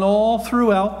Babylon all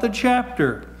throughout the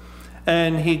chapter.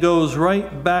 And he goes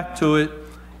right back to it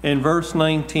in verse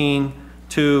 19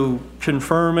 to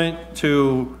confirm it,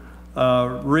 to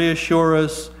reassure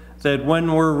us that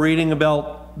when we're reading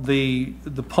about about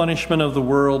the punishment of the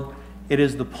world. It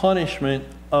is the punishment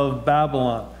of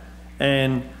Babylon.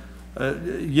 And,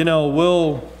 you know,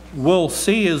 we'll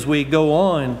see as we go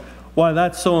on why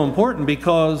that's so important,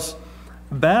 because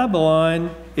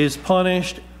Babylon is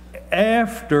punished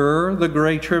after the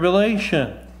Great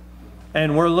Tribulation.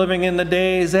 And we're living in the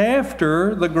days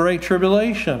after the Great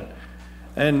Tribulation.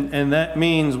 And that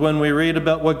means when we read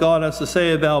about what God has to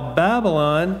say about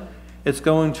Babylon, it's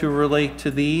going to relate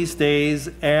to these days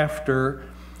after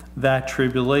that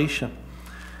tribulation.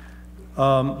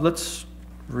 Let's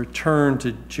return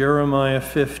to Jeremiah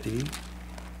 50.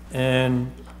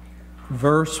 And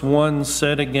verse 1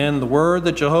 said again, the word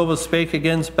that Jehovah spake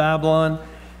against Babylon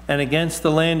and against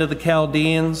the land of the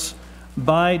Chaldeans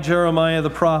by Jeremiah the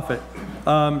prophet.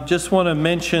 Just want to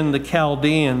mention the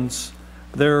Chaldeans.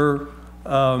 They're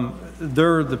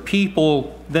the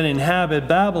people that inhabit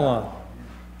Babylon.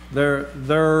 They're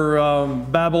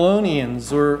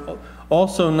Babylonians, or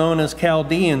also known as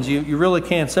Chaldeans. You really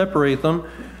can't separate them.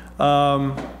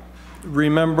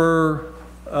 Remember,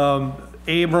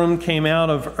 Abram came out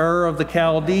of Ur of the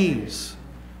Chaldees.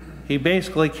 He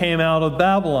basically came out of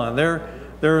Babylon.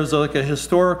 There is like a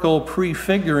historical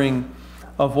prefiguring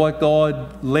of what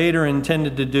God later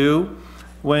intended to do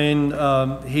when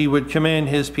he would command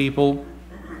his people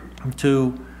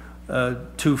to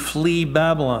flee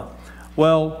Babylon.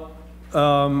 Well,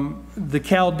 the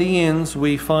Chaldeans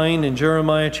we find in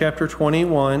Jeremiah chapter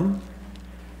 21.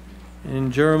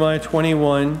 In Jeremiah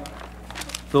 21,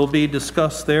 they'll be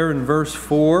discussed there in verse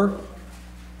 4.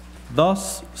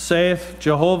 Thus saith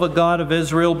Jehovah God of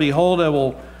Israel, behold, I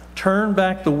will turn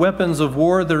back the weapons of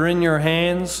war that are in your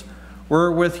hands,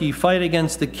 wherewith ye fight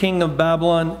against the king of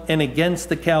Babylon and against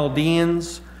the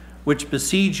Chaldeans, which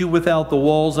besiege you without the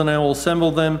walls, and I will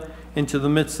assemble them into the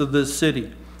midst of this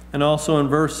city. And also in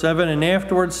verse 7, and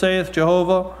afterward saith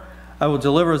Jehovah, I will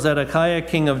deliver Zedekiah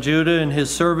king of Judah and his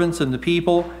servants and the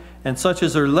people, and such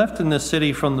as are left in this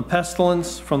city from the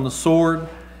pestilence, from the sword,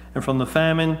 and from the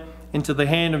famine, into the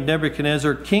hand of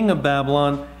Nebuchadnezzar king of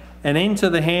Babylon, and into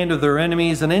the hand of their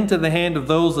enemies, and into the hand of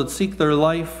those that seek their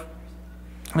life.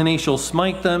 And he shall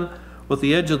smite them with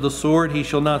the edge of the sword. He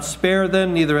shall not spare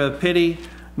them, neither have pity,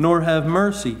 nor have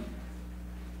mercy.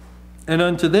 And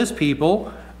unto this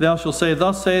people thou shalt say,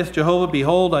 thus saith Jehovah,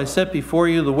 behold, I set before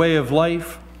you the way of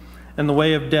life and the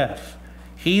way of death.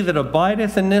 He that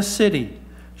abideth in this city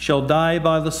shall die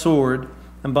by the sword,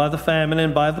 and by the famine,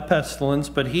 and by the pestilence.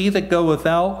 But he that goeth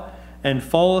out and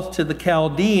falleth to the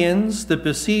Chaldeans that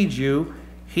besiege you,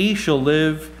 he shall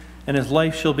live, and his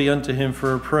life shall be unto him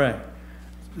for a prey.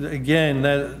 Again,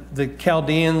 the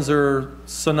Chaldeans are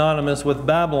synonymous with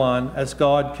Babylon, as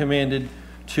God commanded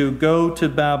to go to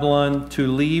Babylon, to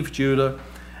leave Judah.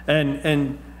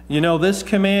 And you know, this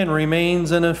command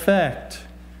remains in effect.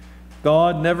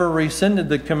 God never rescinded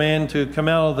the command to come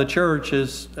out of the church,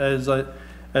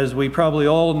 as we probably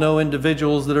all know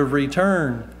individuals that have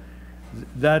returned.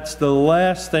 That's the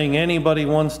last thing anybody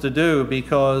wants to do,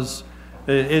 because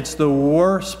it's the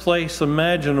worst place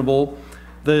imaginable.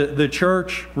 The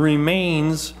church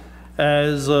remains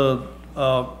as an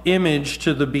image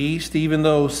to the beast, even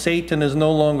though Satan is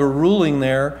no longer ruling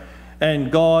there.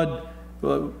 And God,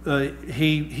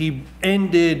 he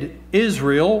ended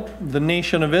Israel, the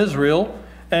nation of Israel.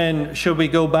 And should we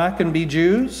go back and be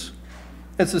Jews?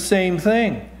 It's the same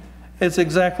thing. It's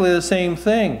exactly the same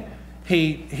thing.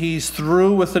 He's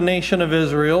through with the nation of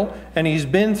Israel, and he's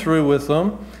been through with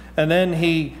them. And then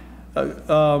he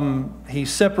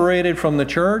separated from the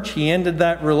church. He ended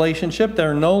that relationship.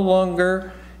 They're no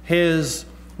longer his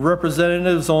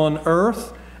representatives on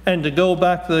earth. And to go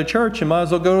back to the church, you might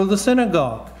as well go to the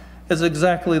synagogue. It's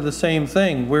exactly the same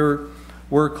thing.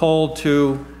 We're called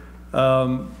to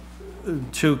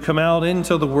come out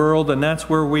into the world, and that's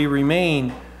where we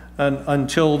remain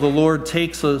until the Lord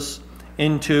takes us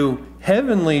into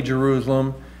heavenly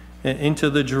Jerusalem, into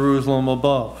the Jerusalem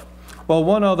above. Well,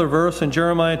 one other verse in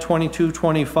Jeremiah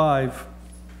 22:25,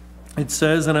 it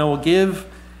says, and I will give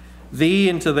thee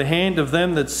into the hand of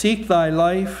them that seek thy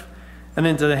life, and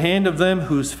into the hand of them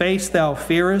whose face thou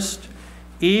fearest,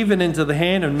 even into the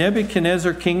hand of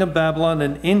Nebuchadnezzar king of Babylon,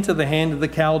 and into the hand of the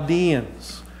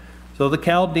Chaldeans. So the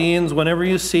Chaldeans, whenever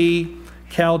you see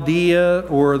Chaldea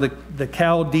or the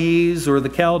Chaldees or the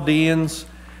Chaldeans,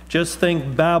 just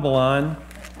think Babylon.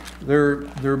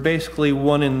 They're basically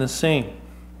one and the same.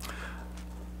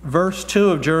 Verse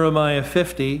 2 of Jeremiah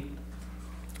 50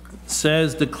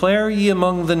 says, declare ye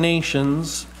among the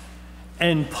nations,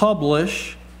 and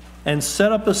publish, and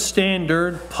set up a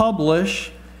standard,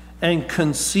 publish, and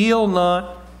conceal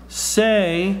not,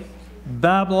 say,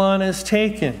 Babylon is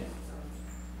taken.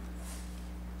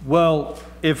 Well,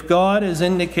 if God is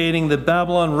indicating that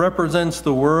Babylon represents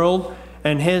the world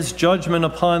and his judgment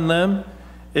upon them,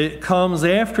 it comes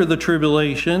after the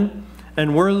tribulation,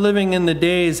 and we're living in the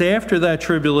days after that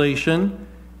tribulation,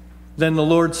 then the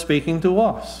Lord's speaking to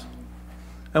us.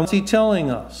 And what's he telling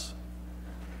us?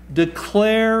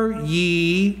 Declare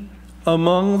ye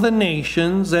among the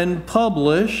nations and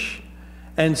publish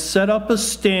and set up a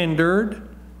standard,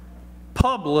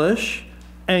 publish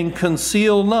and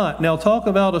conceal not. Now talk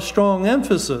about a strong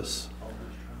emphasis.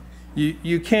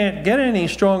 You can't get any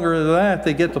stronger than that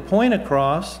to get the point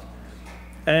across,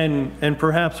 and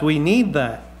perhaps we need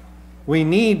that. We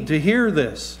need to hear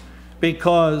this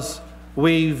because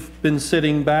we've been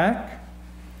sitting back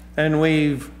and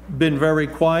we've been very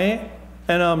quiet,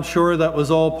 and I'm sure that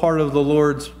was all part of the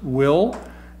Lord's will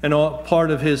and all part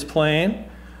of his plan.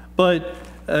 But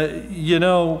you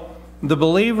know, the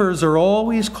believers are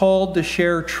always called to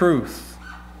share truth.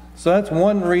 So that's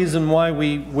one reason why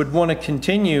we would want to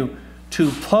continue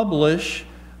to publish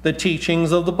the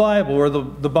teachings of the Bible, or the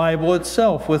Bible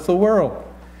itself, with the world.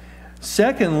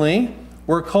 Secondly,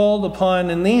 we're called upon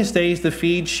in these days to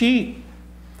feed sheep.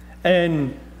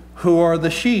 And who are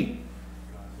the sheep?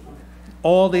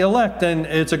 All the elect. And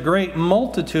it's a great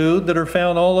multitude that are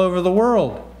found all over the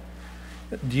world.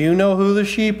 Do you know who the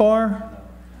sheep are?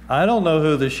 I don't know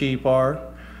who the sheep are.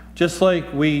 Just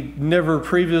like we never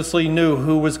previously knew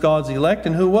who was God's elect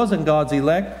and who wasn't God's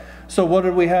elect. So what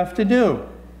did we have to do?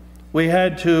 We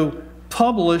had to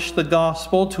publish the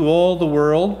gospel to all the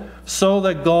world so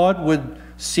that God would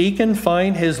seek and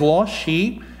find his lost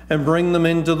sheep and bring them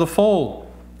into the fold.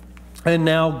 And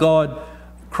now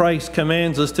Christ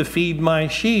commands us to feed my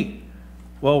sheep.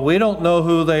 Well, we don't know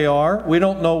who they are. We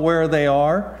don't know where they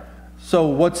are. So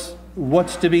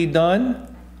what's to be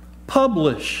done?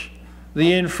 Publish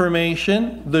the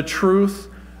information, the truth,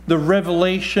 the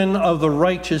revelation of the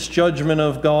righteous judgment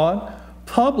of God.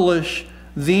 Publish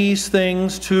these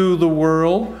things to the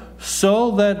world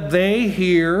so that they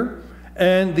hear,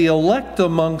 and the elect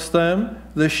amongst them,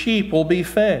 the sheep, will be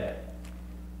fed.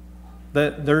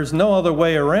 That there's no other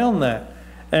way around that.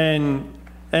 And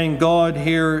God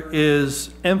here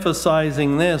is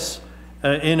emphasizing this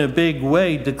in a big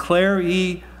way. Declare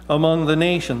ye among the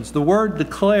nations. The word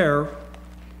declare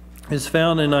is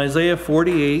found in Isaiah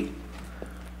 48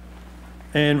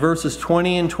 and verses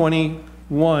 20 and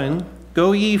 21.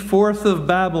 Go ye forth of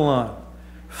Babylon,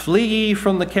 flee ye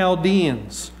from the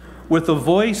Chaldeans, with a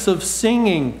voice of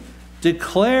singing,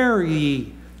 declare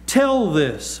ye, tell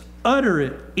this, utter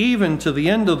it, even to the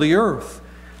end of the earth.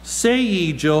 Say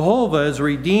ye, Jehovah has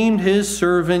redeemed his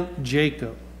servant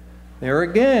Jacob. There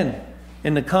again,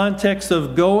 in the context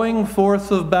of going forth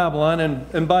of Babylon,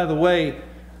 and by the way,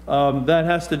 that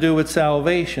has to do with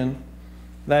salvation.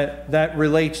 That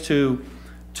relates to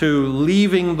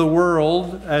leaving the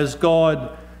world as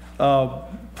God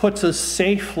puts us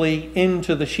safely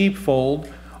into the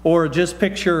sheepfold, or just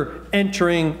picture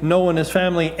Noah and his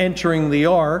family entering the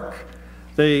ark.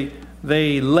 They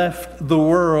left the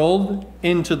world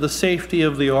into the safety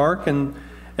of the ark,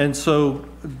 and so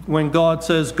when God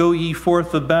says, go ye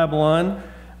forth of Babylon,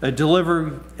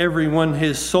 deliver everyone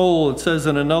his soul, it says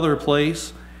in another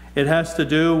place, it has to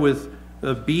do with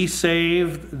be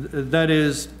saved, that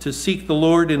is, to seek the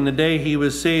Lord in the day he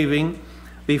was saving,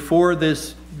 before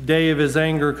this day of his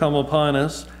anger come upon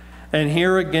us. And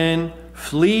here again,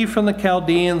 flee from the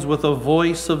Chaldeans with a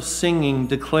voice of singing,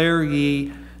 declare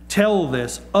ye, tell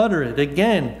this, utter it.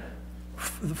 Again,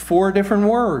 4 different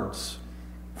words.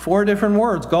 4 different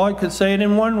words. God could say it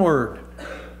in one word,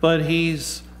 but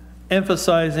he's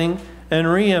emphasizing and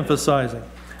re-emphasizing.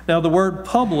 Now the word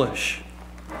publish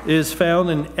is found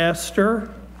in Esther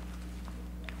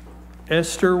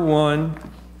 1,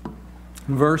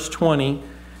 verse 20.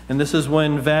 And this is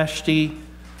when Vashti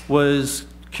was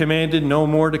commanded no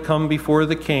more to come before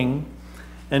the king.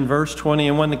 And verse 20,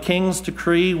 and when the king's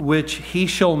decree which he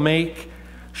shall make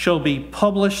shall be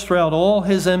published throughout all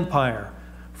his empire,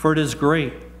 for it is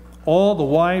great. All the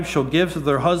wives shall give to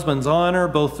their husbands honor,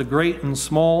 both the great and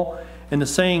small. And the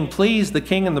saying pleased the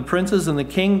king and the princes, and the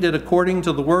king did according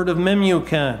to the word of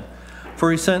McCann.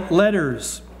 For he sent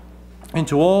letters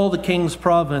into all the king's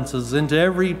provinces, into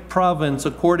every province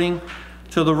according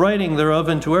to the writing thereof,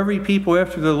 and to every people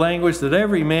after their language, that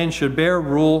every man should bear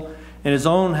rule in his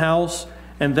own house,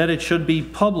 and that it should be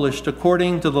published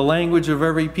according to the language of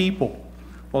every people.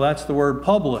 Well, that's the word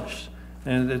published.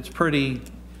 And it's pretty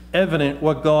evident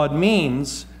what God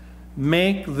means.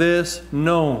 Make this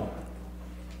known.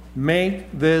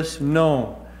 Make this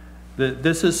known. That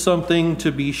this is something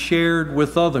to be shared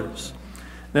with others.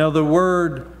 Now the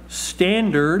word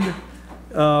standard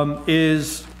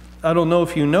is I don't know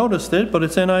if you noticed it, but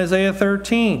it's in Isaiah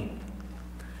 13.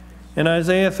 In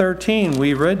Isaiah 13,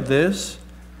 we read this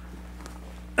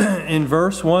in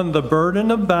verse 1, the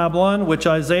burden of Babylon, which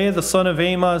Isaiah the son of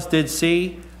Amos did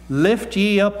see, lift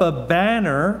ye up a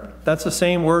banner, that's the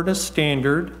same word as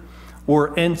standard,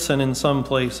 or ensign in some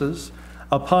places,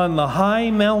 upon the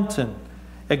high mountain.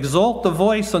 Exalt the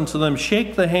voice unto them,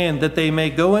 shake the hand, that they may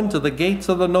go into the gates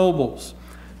of the nobles.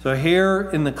 So here,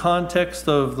 in the context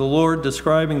of the Lord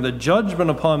describing the judgment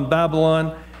upon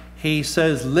Babylon, he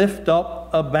says, lift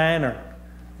up a banner,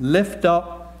 lift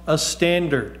up a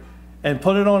standard, and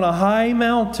put it on a high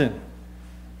mountain.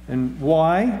 And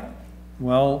why?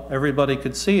 Well, everybody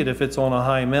could see it if it's on a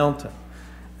high mountain.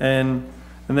 And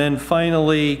then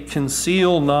finally,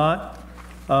 conceal not.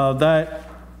 That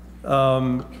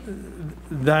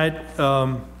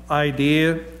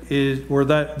idea is, or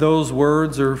that those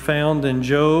words are found in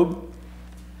Job,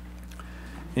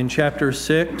 in chapter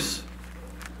 6,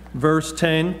 verse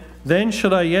 10. Then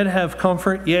should I yet have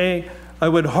comfort? Yea, I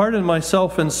would harden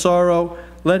myself in sorrow.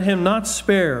 Let him not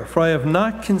spare, for I have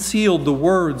not concealed the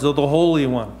words of the Holy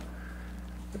One.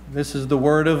 This is the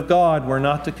word of God. We're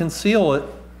not to conceal it.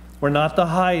 We're not to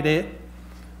hide it.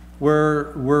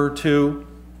 We're to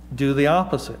do the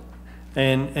opposite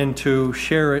and to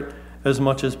share it as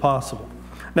much as possible.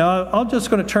 Now, I'm just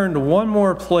going to turn to one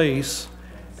more place,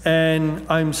 and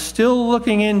I'm still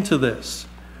looking into this,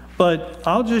 but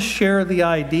I'll just share the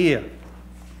idea.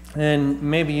 And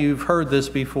maybe you've heard this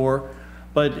before,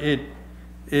 but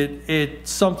it's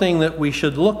something that we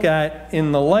should look at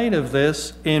in the light of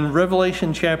this in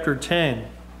Revelation chapter 10,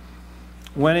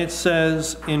 when it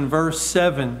says in verse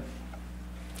 7,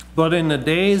 but in the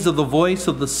days of the voice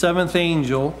of the seventh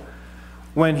angel,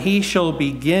 when he shall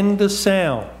begin to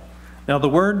sound. Now the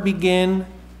word begin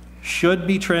should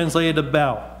be translated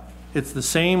about. It's the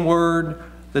same word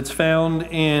that's found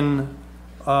in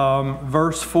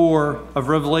verse 4 of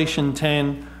Revelation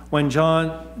 10, when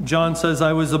John says,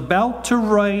 I was about to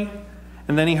write,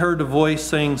 and then he heard a voice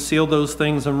saying, seal those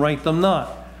things and write them not.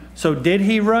 So did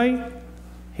he write?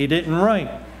 He didn't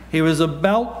write. He was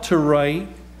about to write.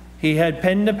 He had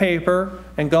pen to paper,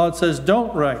 and God says,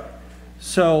 don't write.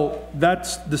 So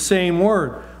that's the same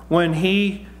word. When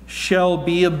he shall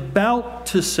be about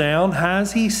to sound,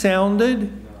 has he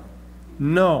sounded?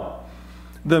 No.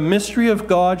 The mystery of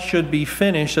God should be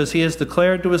finished, as he has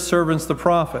declared to his servants the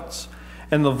prophets.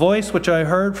 And the voice which I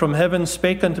heard from heaven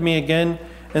spake unto me again,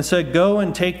 and said, go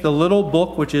and take the little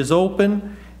book which is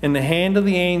open in the hand of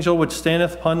the angel which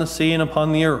standeth upon the sea and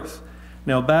upon the earth.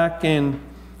 Now back in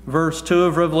verse 2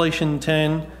 of Revelation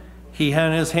 10, he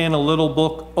had in his hand a little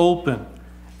book open.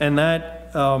 And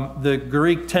that, the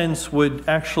Greek tense would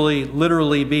actually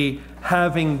literally be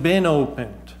having been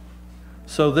opened.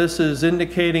 So this is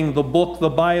indicating the book, the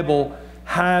Bible,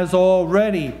 has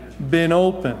already been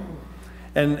opened.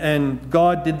 And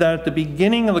God did that at the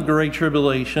beginning of the Great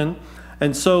Tribulation.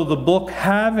 And so the book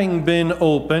having been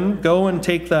opened, go and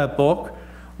take that book,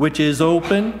 which is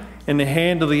open in the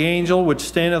hand of the angel, which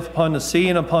standeth upon the sea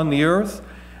and upon the earth.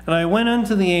 And I went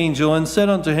unto the angel and said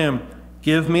unto him,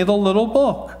 give me the little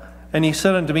book. And he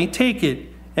said unto me, take it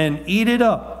and eat it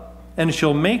up, and it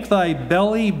shall make thy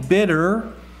belly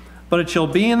bitter, but it shall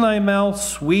be in thy mouth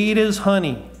sweet as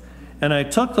honey. And I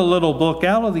took the little book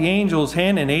out of the angel's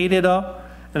hand and ate it up,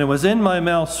 and it was in my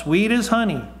mouth sweet as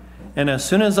honey. And as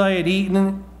soon as I had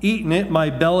eaten it, my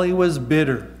belly was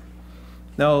bitter.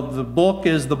 Now, the book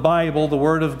is the Bible, the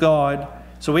Word of God,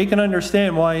 so we can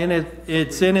understand why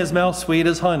it's in his mouth sweet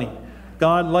as honey.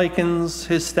 God likens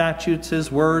his statutes,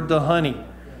 his word, to honey.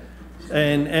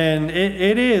 And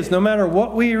it is, no matter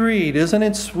what we read, isn't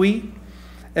it sweet?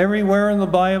 Everywhere in the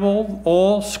Bible,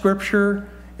 all Scripture,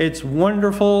 it's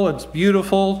wonderful, it's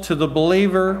beautiful to the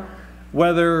believer,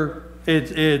 whether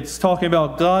it's talking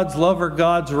about God's love or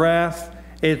God's wrath.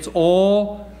 It's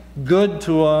all good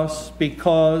to us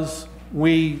because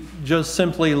we just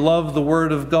simply love the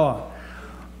Word of God.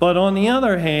 But on the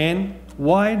other hand,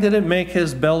 why did it make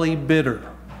his belly bitter?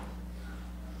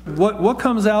 What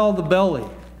comes out of the belly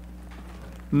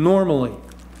normally?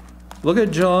 Look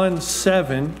at John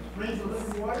 7.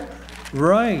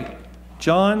 Right.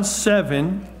 John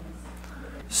 7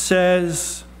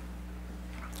 says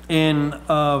in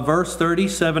verse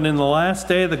 37, in the last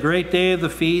day, the great day of the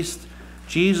feast,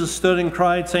 Jesus stood and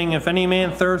cried, saying, if any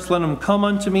man thirst, let him come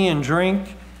unto me and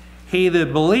drink. He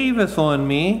that believeth on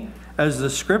me, as the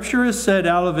scripture has said,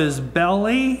 out of his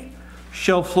belly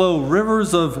shall flow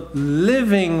rivers of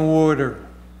living water.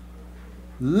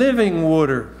 Living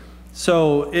water.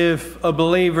 So if a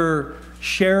believer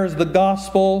shares the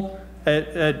gospel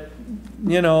at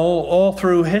all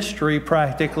through history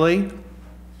practically,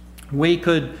 We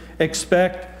could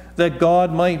expect that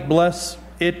God might bless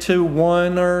it to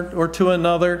one or to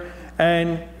another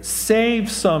and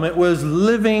save some. It was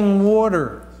living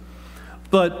water.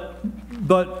 But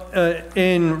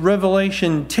in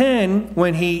Revelation 10,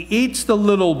 when he eats the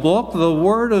little book, the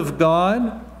Word of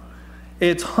God,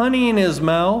 it's honey in his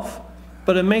mouth,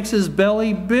 but it makes his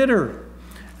belly bitter.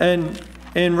 And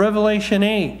in Revelation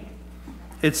 8,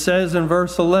 it says in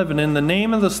verse 11, "And the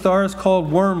name of the star is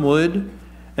called wormwood,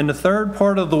 and the third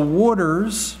part of the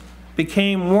waters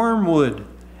became wormwood,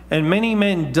 and many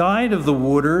men died of the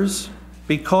waters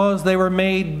because they were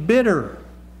made bitter."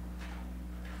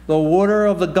 The water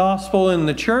of the gospel in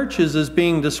the churches is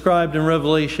being described in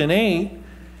Revelation 8.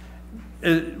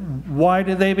 Why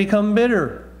did they become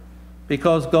bitter?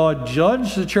 Because God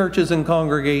judged the churches and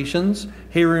congregations.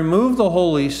 He removed the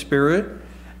Holy Spirit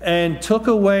and took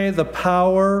away the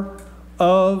power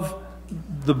of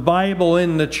the Bible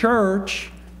in the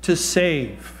church to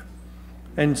save.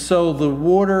 And so the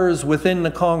waters within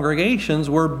the congregations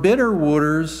were bitter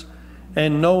waters,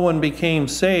 and no one became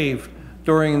saved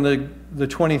during the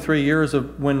 23 years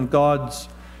of when God's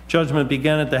judgment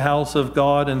began at the house of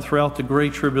God and throughout the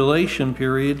Great Tribulation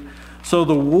period. So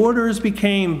the waters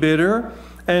became bitter,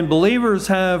 and believers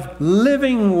have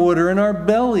living water in our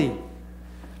belly.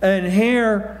 And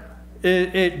here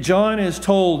John is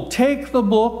told, take the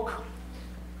book,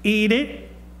 eat it,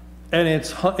 and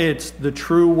it's the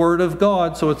true Word of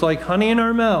God. So it's like honey in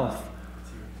our mouth.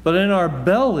 But in our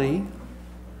belly,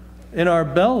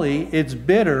 it's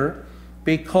bitter,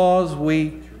 because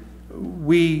we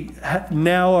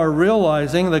now are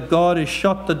realizing that God has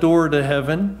shut the door to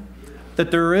heaven,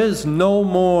 that there is no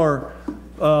more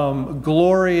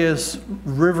glorious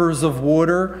rivers of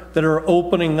water that are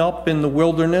opening up in the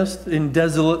wilderness, in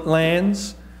desolate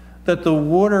lands, that the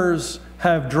waters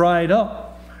have dried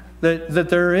up, that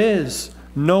there is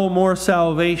no more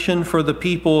salvation for the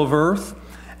people of earth.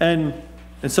 And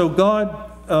so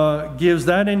God gives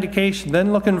that indication.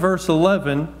 Then look in verse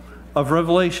 11 of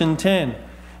Revelation 10.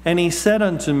 "And he said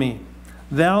unto me,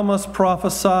 Thou must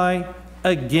prophesy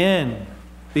again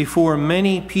before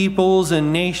many peoples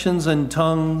and nations and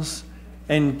tongues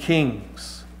and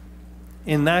kings."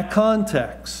 In that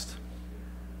context,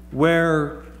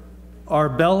 where our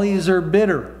bellies are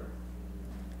bitter,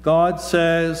 God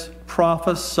says,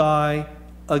 prophesy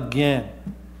again.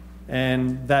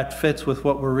 And that fits with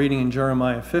what we're reading in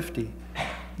Jeremiah 50.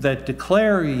 That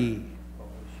declare ye,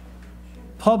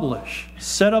 publish,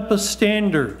 set up a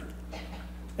standard,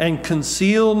 and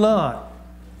conceal not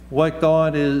what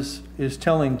God is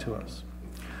telling to us.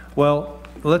 Well,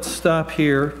 let's stop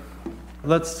here.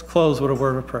 Let's close with a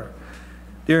word of prayer.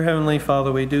 Dear Heavenly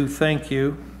Father, we do thank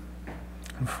you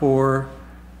for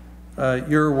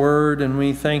your word, and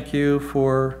we thank you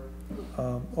for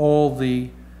all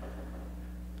the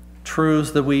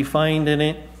truths that we find in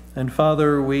it. And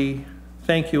Father, we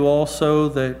thank you also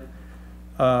that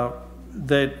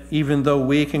even though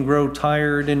we can grow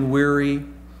tired and weary,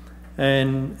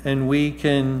 and we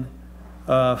can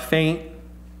faint,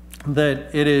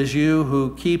 that it is you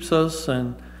who keeps us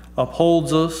and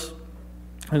upholds us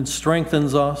and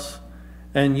strengthens us,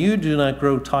 and you do not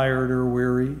grow tired or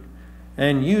weary,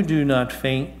 and you do not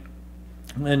faint.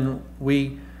 And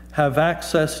we have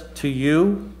access to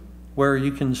you, where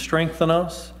you can strengthen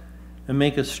us and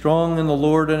make us strong in the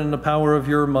Lord and in the power of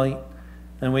your might.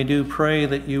 And we do pray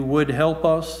that you would help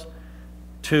us,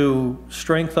 to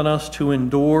strengthen us to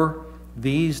endure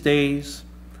these days,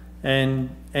 and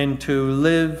to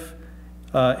live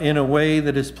in a way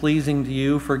that is pleasing to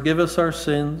you. Forgive us our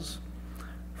sins.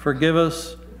 Forgive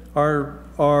us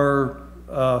our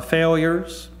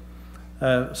failures,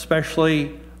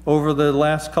 especially over the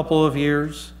last couple of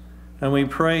years. And we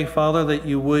pray, Father, that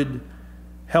you would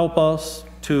help us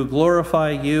to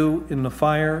glorify you in the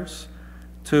fires,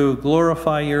 to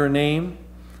glorify your name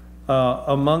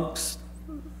amongst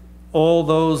all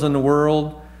those in the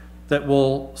world that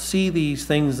will see these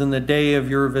things in the day of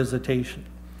your visitation.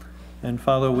 And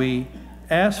Father, we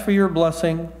ask for your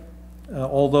blessing,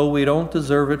 although we don't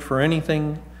deserve it for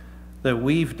anything that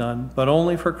we've done, but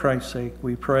only for Christ's sake.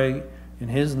 We pray in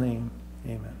his name.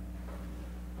 Amen.